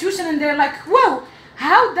constitution and they're like, whoa,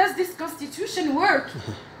 how does this constitution work?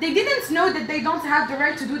 They didn't know that they don't have the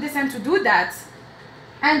right to do this and to do that.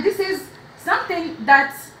 And this is something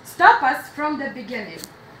that stopped us from the beginning.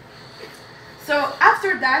 So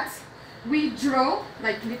after that, we draw,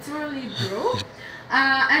 like literally draw,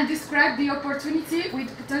 and describe the opportunity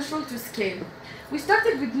with potential to scale. We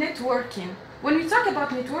started with networking. When we talk about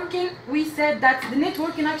networking, we said that the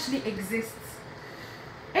networking actually exists.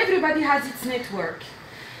 Everybody has its network.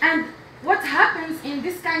 And what happens in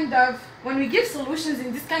this kind of, when we give solutions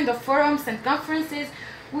in this kind of forums and conferences,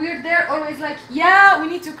 we're there always like, yeah, we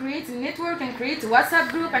need to create a network and create a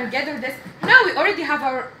WhatsApp group and gather this. No, we already have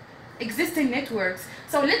our existing networks.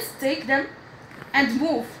 So let's take them and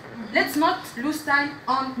move. Let's not lose time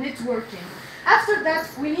on networking. After that,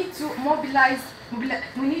 we need to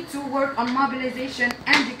we need to work on mobilization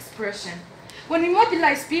and expression. When we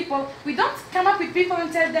mobilize people, we don't come up with people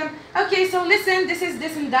and tell them, okay, so listen, this is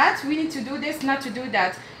this and that, we need to do this, not to do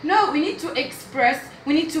that. No, we need to express,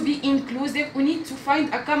 we need to be inclusive, we need to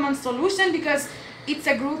find a common solution because it's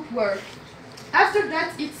a group work. After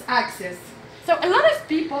that, it's access. So a lot of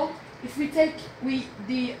people, if we take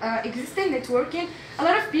the existing networking, a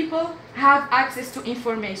lot of people have access to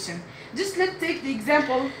information. Just let's take the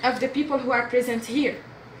example of the people who are present here.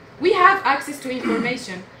 We have access to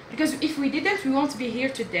information because if we didn't, we won't be here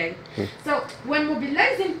today. So when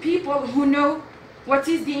mobilizing people who know what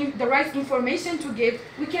is the right information to give,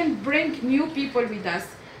 we can bring new people with us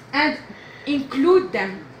and include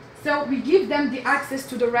them. So we give them the access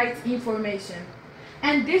to the right information.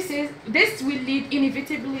 And this will lead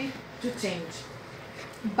inevitably to change.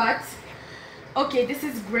 But, okay, this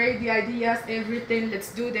is great, the ideas, everything,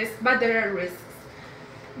 let's do this, but there are risks.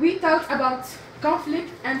 We talked about conflict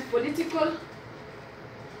and political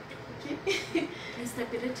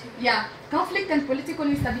instability. Yeah, conflict and political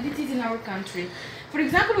instabilities in our country. For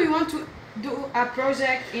example, we want to do a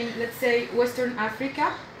project in, let's say, Western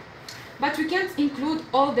Africa, but we can't include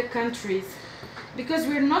all the countries because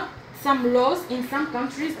we're not, some laws in some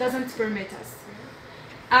countries doesn't permit us.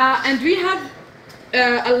 And we have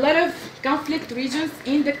a lot of conflict regions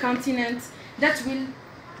in the continent that will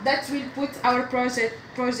put our project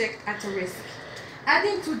at a risk.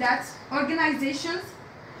 Adding to that, organizations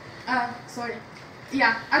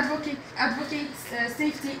advocate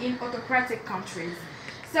safety in autocratic countries.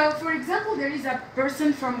 So, for example, there is a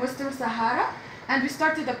person from Western Sahara, and we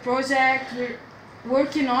started a project, we're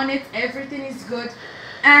working on it, everything is good,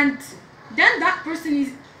 and then that person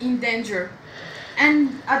is in danger.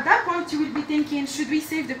 And at that point, you will be thinking, should we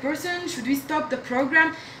save the person? Should we stop the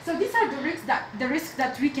program? So these are the risks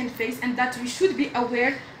that we can face and that we should be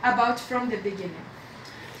aware about from the beginning.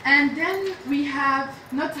 And then we have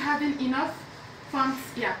not having enough funds.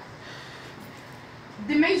 Yeah.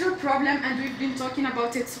 The major problem, and we've been talking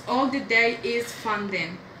about it all the day, is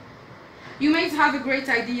funding. You may have a great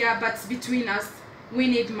idea, but between us, we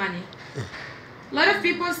need money. A lot of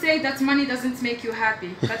people say that money doesn't make you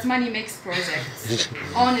happy, but money makes projects,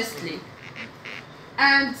 honestly.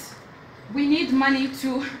 And we need money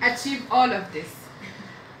to achieve all of this.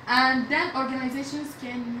 And then organizations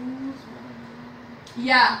can use...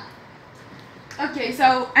 Yeah. Okay,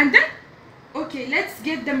 so, and then, okay, let's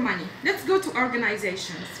get the money. Let's go to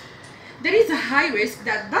organizations. There is a high risk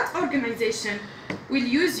that organization will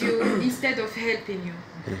use you instead of helping you.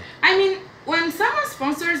 I mean, when someone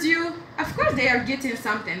sponsors you, of course they are getting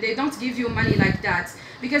something. They don't give you money like that.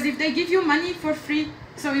 Because if they give you money for free,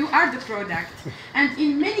 so you are the product. And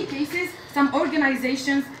in many cases, some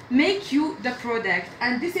organizations make you the product.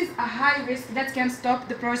 And this is a high risk that can stop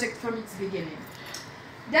the project from its beginning.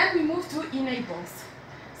 Then we move to enables.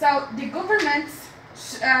 So the government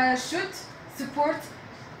should support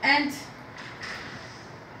and...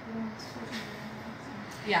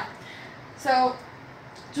 Yeah. So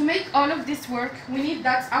to make all of this work, we need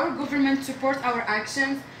that our government support our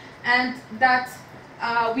actions and that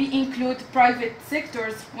we include private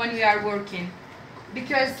sectors when we are working.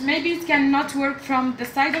 Because maybe it cannot work from the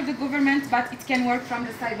side of the government, but it can work from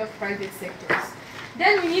the side of private sectors.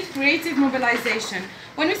 Then we need creative mobilization.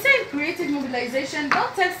 When we say creative mobilization,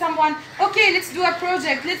 don't tell someone, okay, let's do a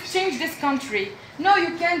project, let's change this country. No,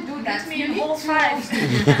 you can't do that.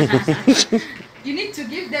 You need to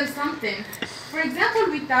give them something. For example,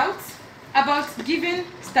 we talked about giving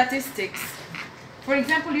statistics. For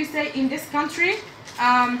example, you say in this country,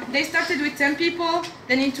 they started with 10 people,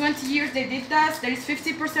 then in 20 years they did that, there is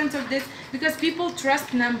 50% of this, because people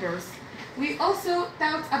trust numbers. We also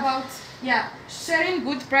talked about sharing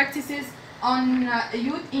good practices on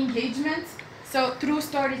youth engagement, so through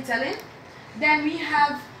storytelling. Then we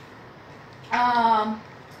have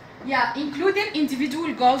including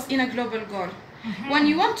individual goals in a global goal. When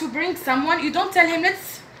you want to bring someone, you don't tell him,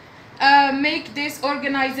 let's make this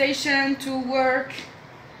organization to work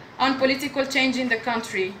on political change in the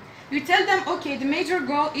country. You tell them, okay, the major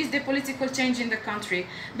goal is the political change in the country.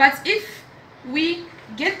 But if we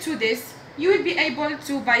get to this, you will be able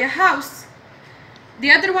to buy a house.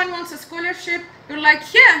 The other one wants a scholarship. You're like,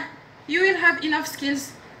 yeah, you will have enough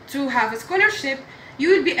skills to have a scholarship. You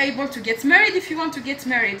will be able to get married if you want to get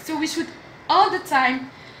married. So we should all the time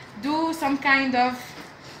do some kind of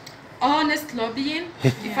honest lobbying,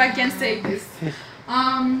 if I can say this.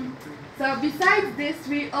 So besides this,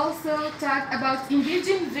 we also talk about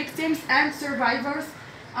engaging victims and survivors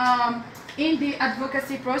in the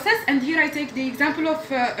advocacy process. And here I take the example of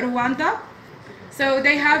Rwanda. So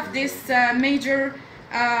they have this major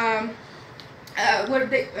where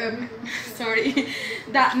they,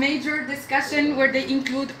 that major discussion where they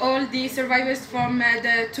include all the survivors from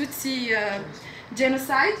the Tutsi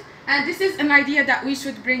genocide. And this is an idea that we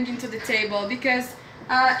should bring into the table, because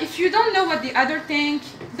if you don't know what the other think,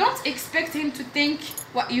 don't expect him to think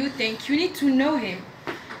what you think. You need to know him.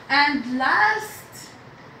 And last,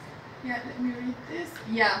 let me read this.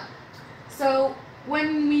 So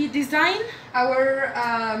when we design our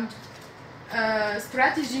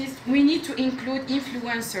strategies, we need to include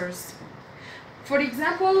influencers. For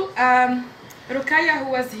example, Rukaya,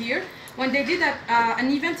 who was here, when they did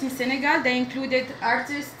an event in Senegal, they included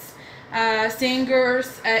artists,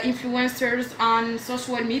 singers, influencers on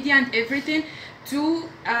social media and everything to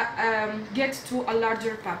get to a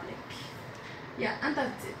larger public. And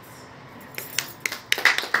that's it.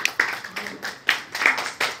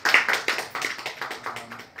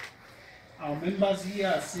 Our members here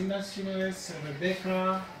are Sinda Chinwes,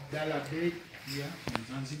 Rebecca Dalabe here from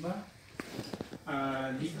Zanzibar,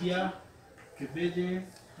 Lydia Kebeje,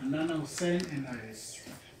 Anana Hussein, and Iris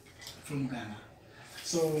from Ghana.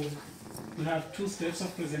 So we have two steps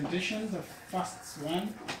of presentation. The first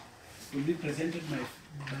one will be presented by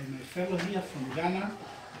my fellow here from Ghana.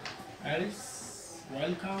 Iris,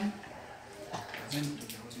 welcome. Present to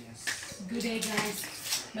the audience. Good day, guys.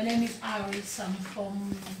 My name is Iris. I'm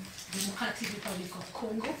from Democratic Republic of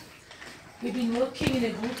Congo. We've been working in a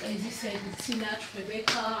group, as you said, with Sinat,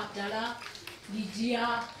 Rebecca, Abdallah,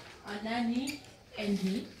 Lydia, Anani, and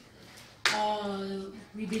me.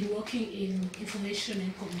 We've been working in information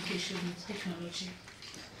and communication technology.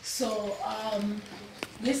 So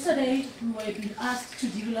yesterday we were being asked to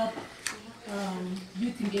develop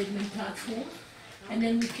youth engagement platform, and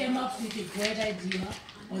then we came up with a great idea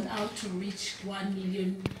on how to reach 1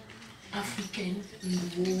 million Africans in the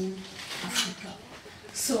whole Africa.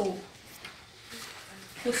 So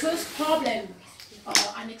the first problem,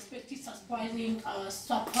 unexpected, surprising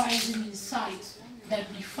insight that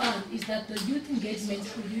we found is that the youth engagement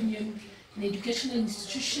through union in educational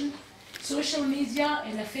institutions, social media,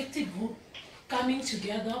 and affected group coming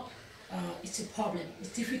together, it's a problem.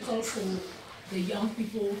 It's difficult for the young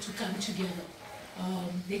people to come together.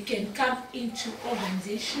 They can come into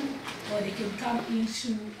organization or they can come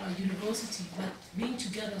into a university, but being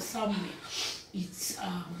together somewhere, it's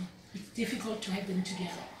difficult to have them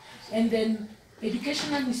together. And then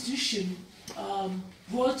educational institution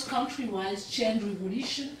brought country-wise change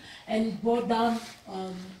revolution, and it brought down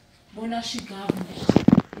monarchy government.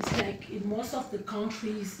 It's like in most of the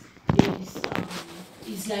countries,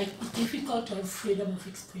 it's like it's difficult to have freedom of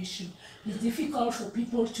expression. It's difficult for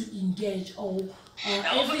people to engage, or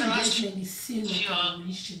every engagement is seen like a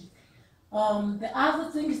revolution. The other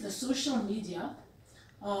thing is the social media.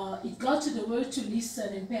 It got to the world to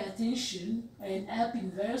listen and pay attention and help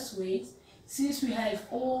in various ways, since we have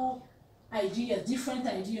all different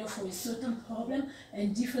ideas for a certain problem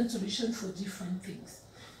and different solutions for different things.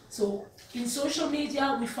 So in social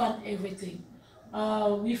media, we find everything.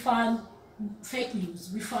 We find fake news,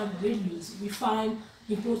 we find real news, we find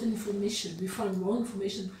important information, we find wrong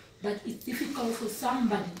information, but it's difficult for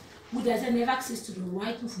somebody who doesn't have access to the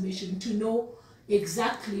right information to know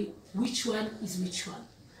exactly which one is which one.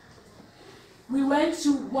 We went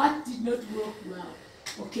to what did not work well.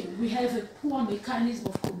 Okay, we have a poor mechanism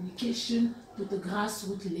of communication to the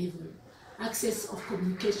grassroots level. Access of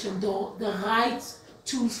communication, the right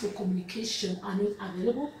tools for communication are not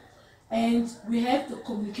available, and we have the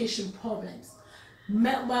communication problems.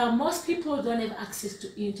 Well, most people don't have access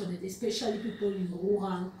to internet, especially people in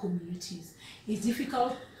rural communities. It's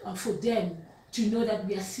difficult for them to know that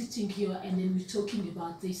we are sitting here and then we're talking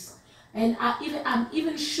about this. And I'm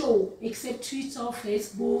even sure, except Twitter,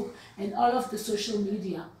 Facebook, and all of the social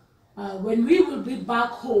media, when we will be back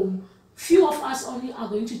home, few of us only are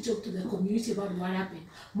going to talk to the community about what happened.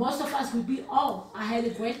 Most of us will be, oh, I had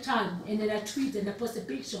a great time, and then I tweet and I post a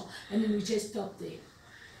picture, and then we just stop there.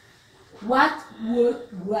 What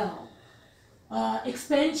worked well?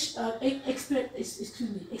 Experience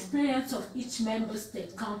of each member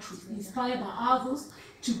state country, inspired by others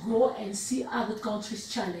to go and see other countries'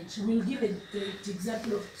 challenge. We'll give the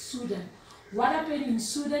example of Sudan. What happened in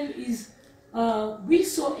Sudan is we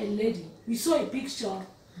saw a picture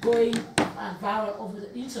going viral over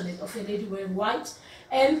the internet of a lady wearing white,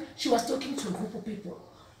 and she was talking to a group of people.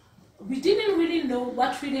 We didn't really know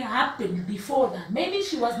what really happened before that. Maybe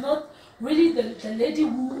she was not really the lady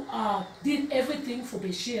who did everything for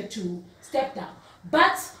Bashir to step down.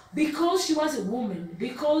 But because she was a woman,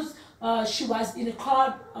 because she was in a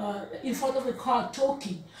crowd, in front of a crowd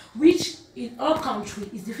talking, which in our country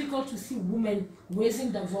is difficult to see women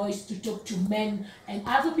raising their voice to talk to men and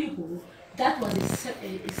other people, that was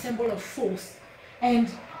a symbol of force. And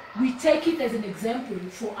we take it as an example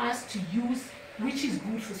for us to use, which is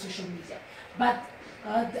good for social media. But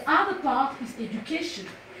the other part is education.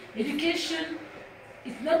 Education,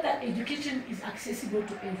 it's not that education is accessible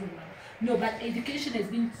to everyone. No, but education has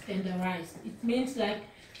been standardized. It means like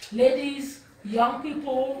ladies, young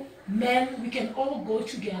people, men, we can all go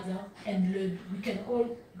together and learn. We can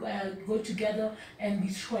all go together and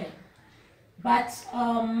be trained. But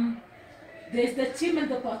there's the team and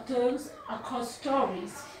the patterns across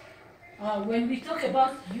stories. When we talk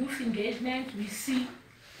about youth engagement, we see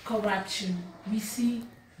corruption, we see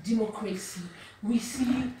democracy, we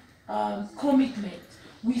see commitment,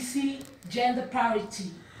 we see gender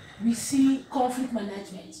parity, we see conflict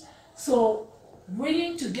management. So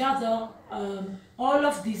bringing together all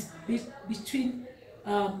of these between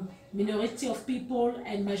minority of people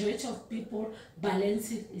and majority of people,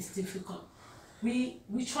 balance it is difficult. We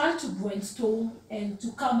try to brainstorm and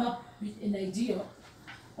to come up with an idea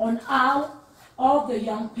on how all the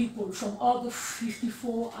young people from all the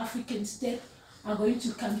 54 African states are going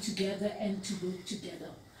to come together and to work together.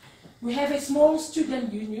 We have a small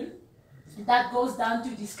student union that goes down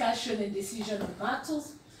to discussion and decision of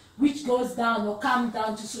matters, which goes down or comes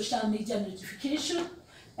down to social media notification,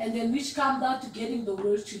 and then which come down to getting the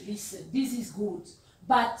world to listen. This is good.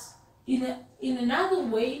 But in another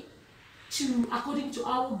way, according to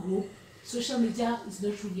our group, social media is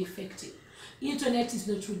not really effective. Internet is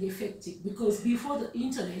not really effective because before the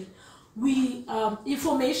internet,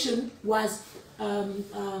 information was I'm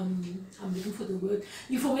looking for the word.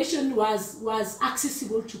 Information was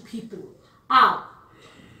accessible to people. How?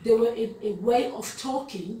 There were a way of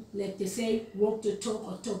talking, like they say, walk the talk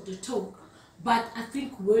or talk the talk. But I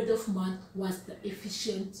think word of mouth was the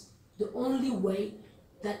only way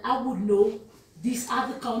that I would know this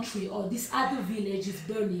other country or this other village is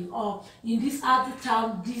burning, or in this other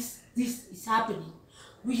town this is happening.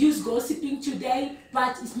 We use gossiping today,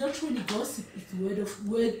 but it's not really gossip, it's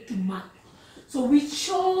word to mouth. So we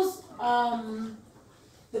chose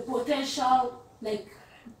the potential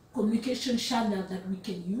communication channel that we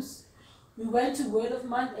can use. We went to word of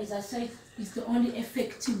mouth. As I said, it's the only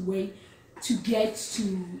effective way to get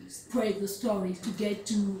to spread the story, to get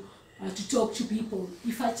to talk to people.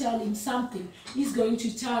 If I tell him something, he's going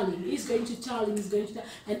to tell him, he's going to tell him, he's going to tell,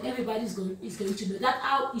 and everybody is going to know. That's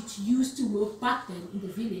how it used to work back then in the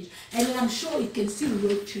village. And I'm sure it can still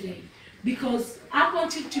work today. Because up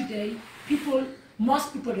until today,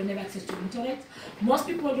 most people don't have access to internet, most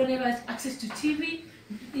people don't have access to TV.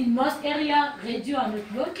 In most areas, radio are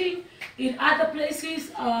not working. In other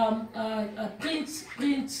places,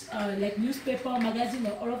 print like newspaper, magazine,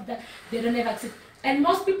 or all of that, they don't have access. And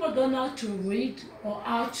most people don't know how to read or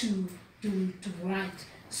how to write.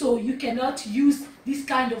 So you cannot use this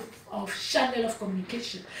kind of channel of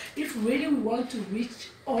communication. If really we want to reach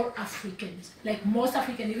all Africans, like most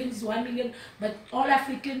Africans, even this 1 million, but all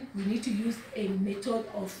Africans, we need to use a method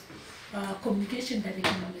of communication that they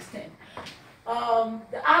can understand.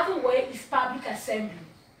 The other way is public assembly.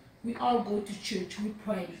 We all go to church, we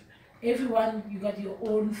pray. Everyone, you got your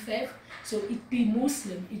own faith. So it be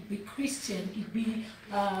Muslim, it be Christian, it be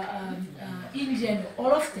Indian,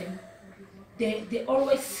 all of them. They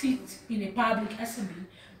always sit in a public assembly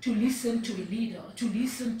to listen to a leader, to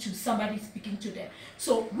listen to somebody speaking to them.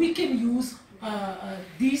 So we can use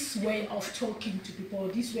this way of talking to people,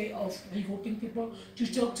 this way of regrouping people,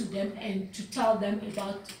 to talk to them and to tell them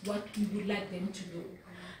about what we would like them to know.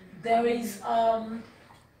 There is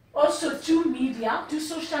also two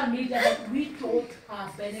social media that we thought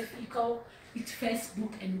are beneficial. It's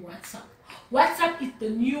Facebook and WhatsApp. WhatsApp is the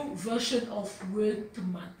new version of word to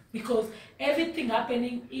mouth, because everything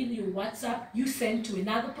happening in your WhatsApp, you send to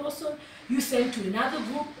another person, you send to another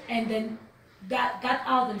group, and then that's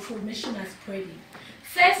how the information is spreading.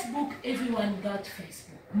 Facebook, everyone got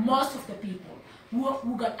Facebook. Most of the people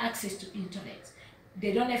who got access to internet.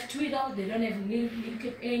 They don't have Twitter, they don't have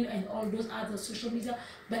LinkedIn and all those other social media.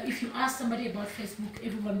 But if you ask somebody about Facebook,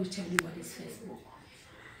 everyone will tell you what is Facebook.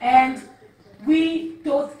 And we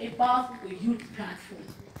thought about the youth platform.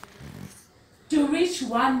 To reach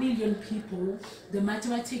 1 million people, the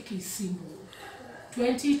mathematics is simple.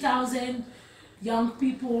 20,000 young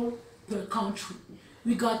people per country.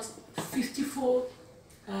 We got 54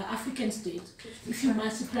 African states. If you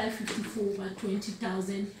multiply 54 by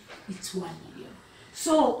 20,000, it's 1 million.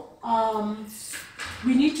 So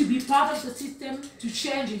we need to be part of the system to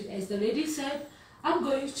change it. As the lady said, I'm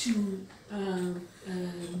going to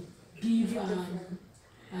give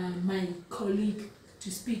my colleague to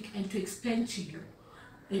speak and to explain to you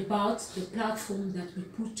about the platform that we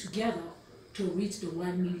put together to reach the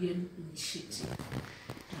 1 million initiative.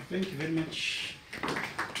 Thank you very much.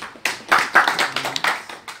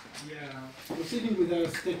 Proceeding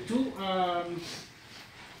with step 2.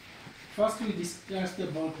 First, we discussed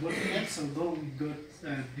about bottlenecks, although we got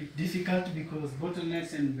a bit difficult because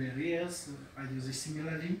bottlenecks and barriers are used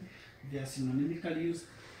similarly. They are synonymically used.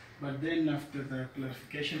 But then, after the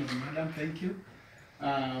clarification of Madam, thank you,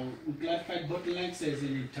 we clarified bottlenecks as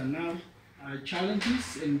in internal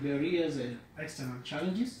challenges and barriers as external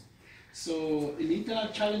challenges. So, in internal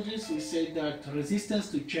challenges, we said that resistance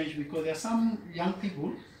to change, because there are some young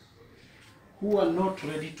people who are not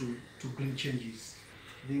ready to bring changes.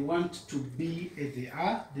 They want to be as they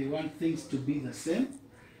are, they want things to be the same.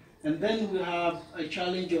 And then we have a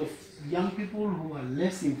challenge of young people who are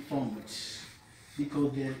less informed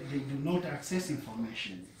because they do not access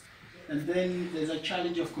information. And then there's a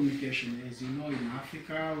challenge of communication. As you know, in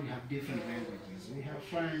Africa, we have different languages. We have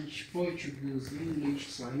French, Portuguese, English,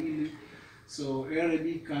 Swahili, so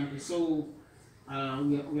Arabic countries. So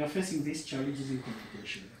we are facing these challenges in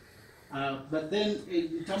communication. But then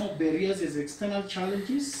in terms of barriers as external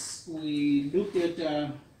challenges, we looked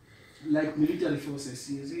at like military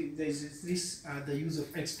forces. You see, there's this the use of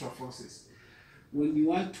extra forces. When you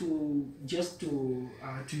want to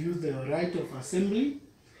to use the right of assembly,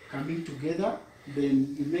 coming together,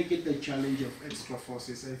 then you make it the challenge of extra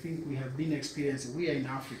forces. I think we have been experiencing, we are in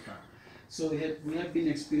Africa, so we have been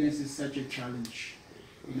experiencing such a challenge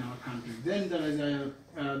in our country. Then there is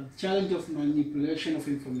a challenge of manipulation of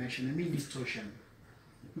information, I mean distortion.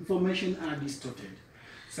 Information are distorted.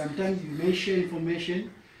 Sometimes you may share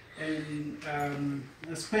information and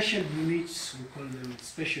special units, we call them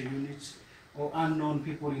special units, or unknown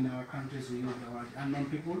people in our countries, we use the word unknown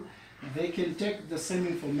people. They can take the same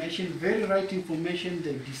information, very right information,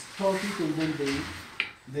 they distort it, and then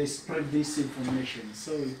they spread this information.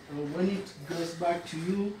 So when it goes back to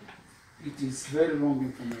you, it is very wrong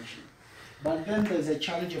information. But then there's a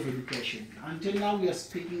challenge of education. Until now we are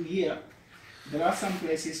speaking here, there are some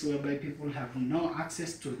places whereby people have no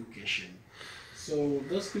access to education. So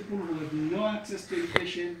those people who have no access to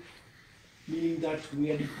education, meaning that we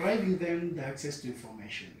are depriving them the access to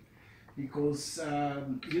information. Because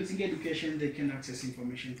using education, they can access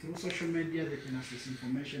information through social media, they can access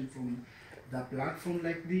information from the platform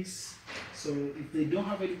like this. So if they don't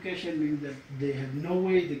have education, means that they have no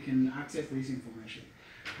way they can access this information.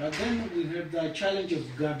 But then we have the challenge of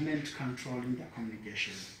government controlling the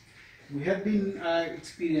communication. We have been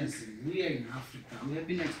experiencing, we are in Africa, we have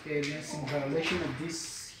been experiencing violation of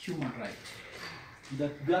this human right.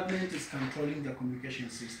 That government is controlling the communication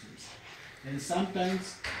systems. And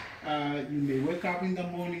sometimes you may wake up in the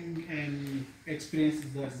morning and experience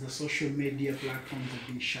that the social media platforms have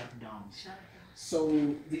been shut down.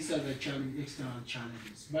 So these are the external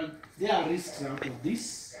challenges. But there are risks out of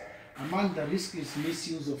this. Among the risks is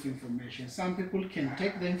misuse of information. Some people can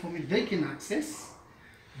take the information, they can access,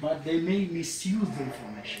 but they may misuse the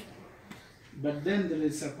information. But then there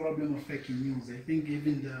is a problem of fake news. I think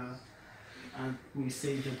even we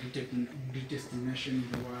say the greatest nation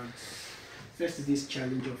in the world face this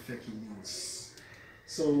challenge of fake news.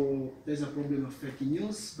 So there's a problem of fake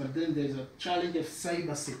news, but then there's a challenge of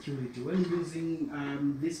cyber security. When using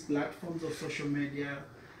these platforms of social media,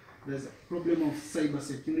 there's a problem of cyber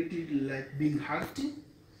security, like being hacked,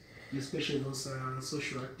 especially those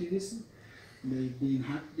social activists. They're being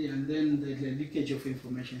hacked, and then there's a leakage of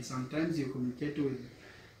information. Sometimes you communicate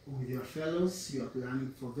with your fellows, you are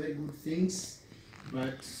planning for very good things,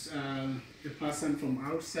 but a person from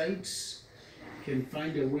outside can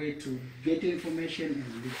find a way to get information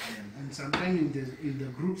and leak them. And sometimes in the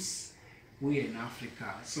groups, we're in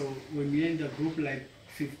Africa. So when you're in a group like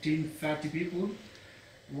 15, 30 people,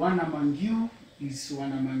 one among you is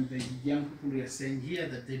one among the young people we are saying here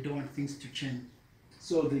that they don't want things to change.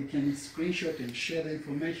 So they can screenshot and share the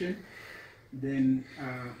information, then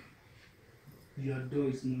your door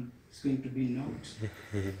is going to be knocked.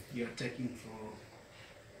 You're taken for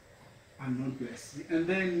unknown place. And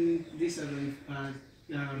then these are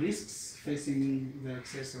the risks facing the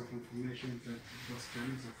access of information, that those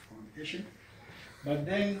kinds of communication. But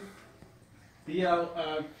then here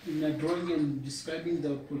in a drawing and describing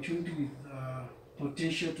the opportunity with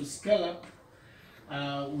potential to scale up,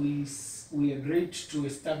 we agreed to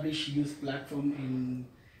establish youth platform in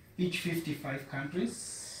each 55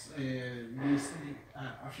 countries, mostly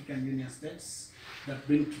African Union states, that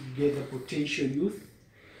bring together potential youth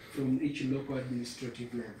from each local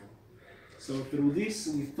administrative level. So through this,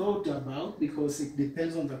 we thought about, because it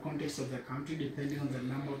depends on the context of the country, depending on the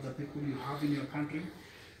number of the people you have in your country.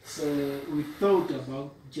 So we thought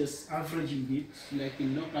about just averaging it, like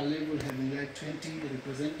in local level having like 20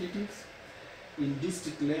 representatives, in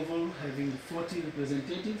district level having 40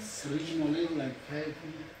 representatives, regional level like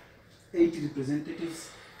 80 representatives.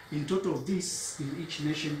 In total of this, in each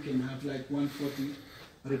nation can have like 140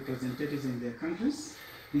 representatives in their countries.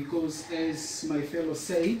 Because as my fellow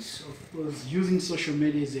said, of course, using social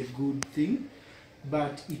media is a good thing,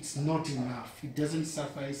 but it's not enough. It doesn't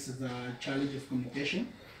suffice the challenge of communication,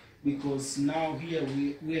 because now here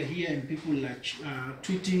we are here and people like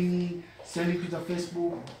tweeting, sending to the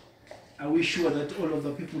Facebook. Are we sure that all of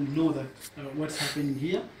the people know that what's happening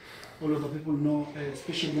here? All of the people know,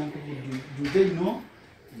 especially young people, do they know?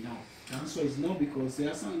 No. The answer is no, because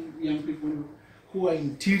there are some young people who are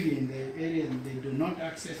interior in the area and they do not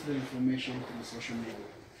access the information through social media.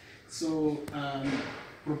 So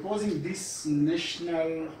proposing this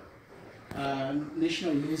national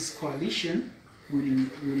National Youth Coalition will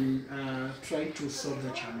try to solve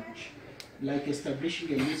the challenge, like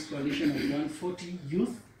establishing a youth coalition of 140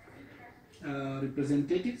 youth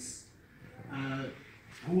representatives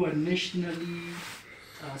who are nationally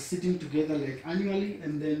sitting together like annually,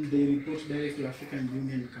 and then they report directly to African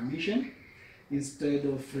Union Commission instead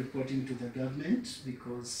of reporting to the government,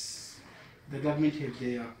 because the government have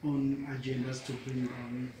their own agendas to bring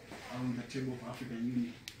on the table of African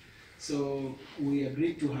Union. So we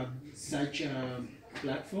agreed to have such a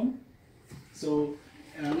platform. So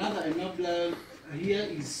another enabler here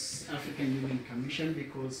is African Union Commission,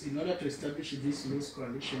 because in order to establish this youth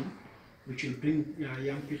coalition, which will bring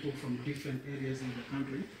young people from different areas in the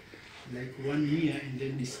country, like 1 year, and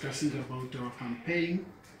then discussing about our campaign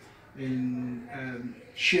and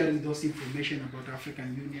sharing those information about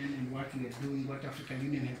African Union and what we are doing, what African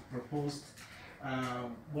Union has proposed,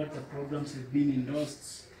 what the programs have been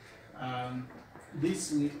endorsed.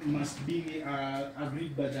 This must be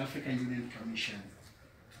agreed by the African Union Commission,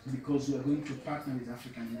 because we are going to partner with the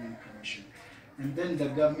African Union Commission. And then the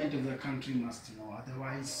government of the country must know,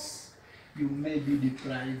 otherwise you may be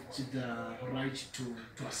deprived the right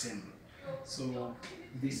to assemble. So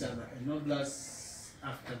these are the enablers.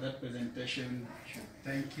 After that presentation,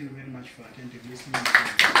 thank you very much for attending this meeting.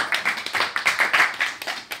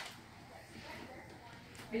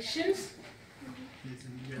 Questions?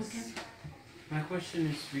 Yes. Okay. My question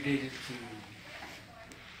is related to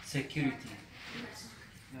security.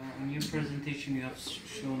 In your presentation, you have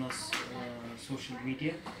shown us social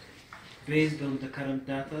media. Based on the current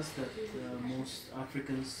data that most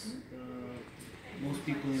Africans, most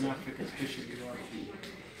people in Africa, especially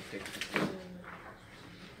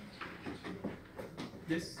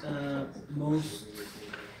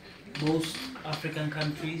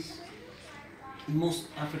most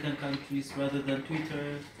African countries, rather than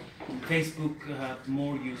Twitter, Facebook have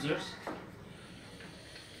more users.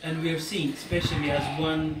 And we are seeing, especially as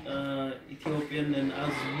one Ethiopian and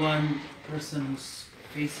as one person who's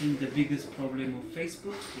facing the biggest problem of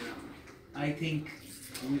Facebook, I think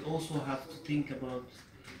we also have to think about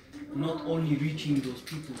not only reaching those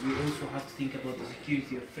people, we also have to think about the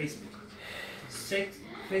security of Facebook.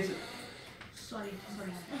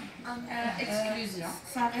 Exclusion.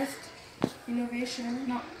 Ça reste innovation.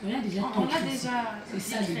 Non. On a déjà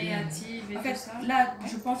été créative et en fait, tout ça. Là,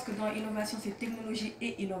 je pense que dans innovation, c'est technologie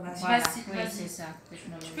et innovation. Voilà, Vas-y, c'est ça.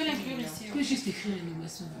 Tu peux l'inclure ici. Tu peux juste écrire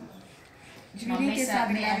innovation. Je vais linker ça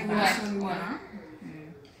avec la révolution numérique.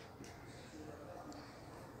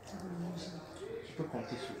 Tu peux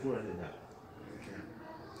compter sur vous là-dedans.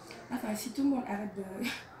 Enfin, si tout le monde arrête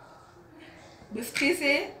de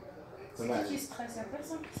stresser. C'est qui stresse? La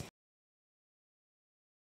personne qui stresse.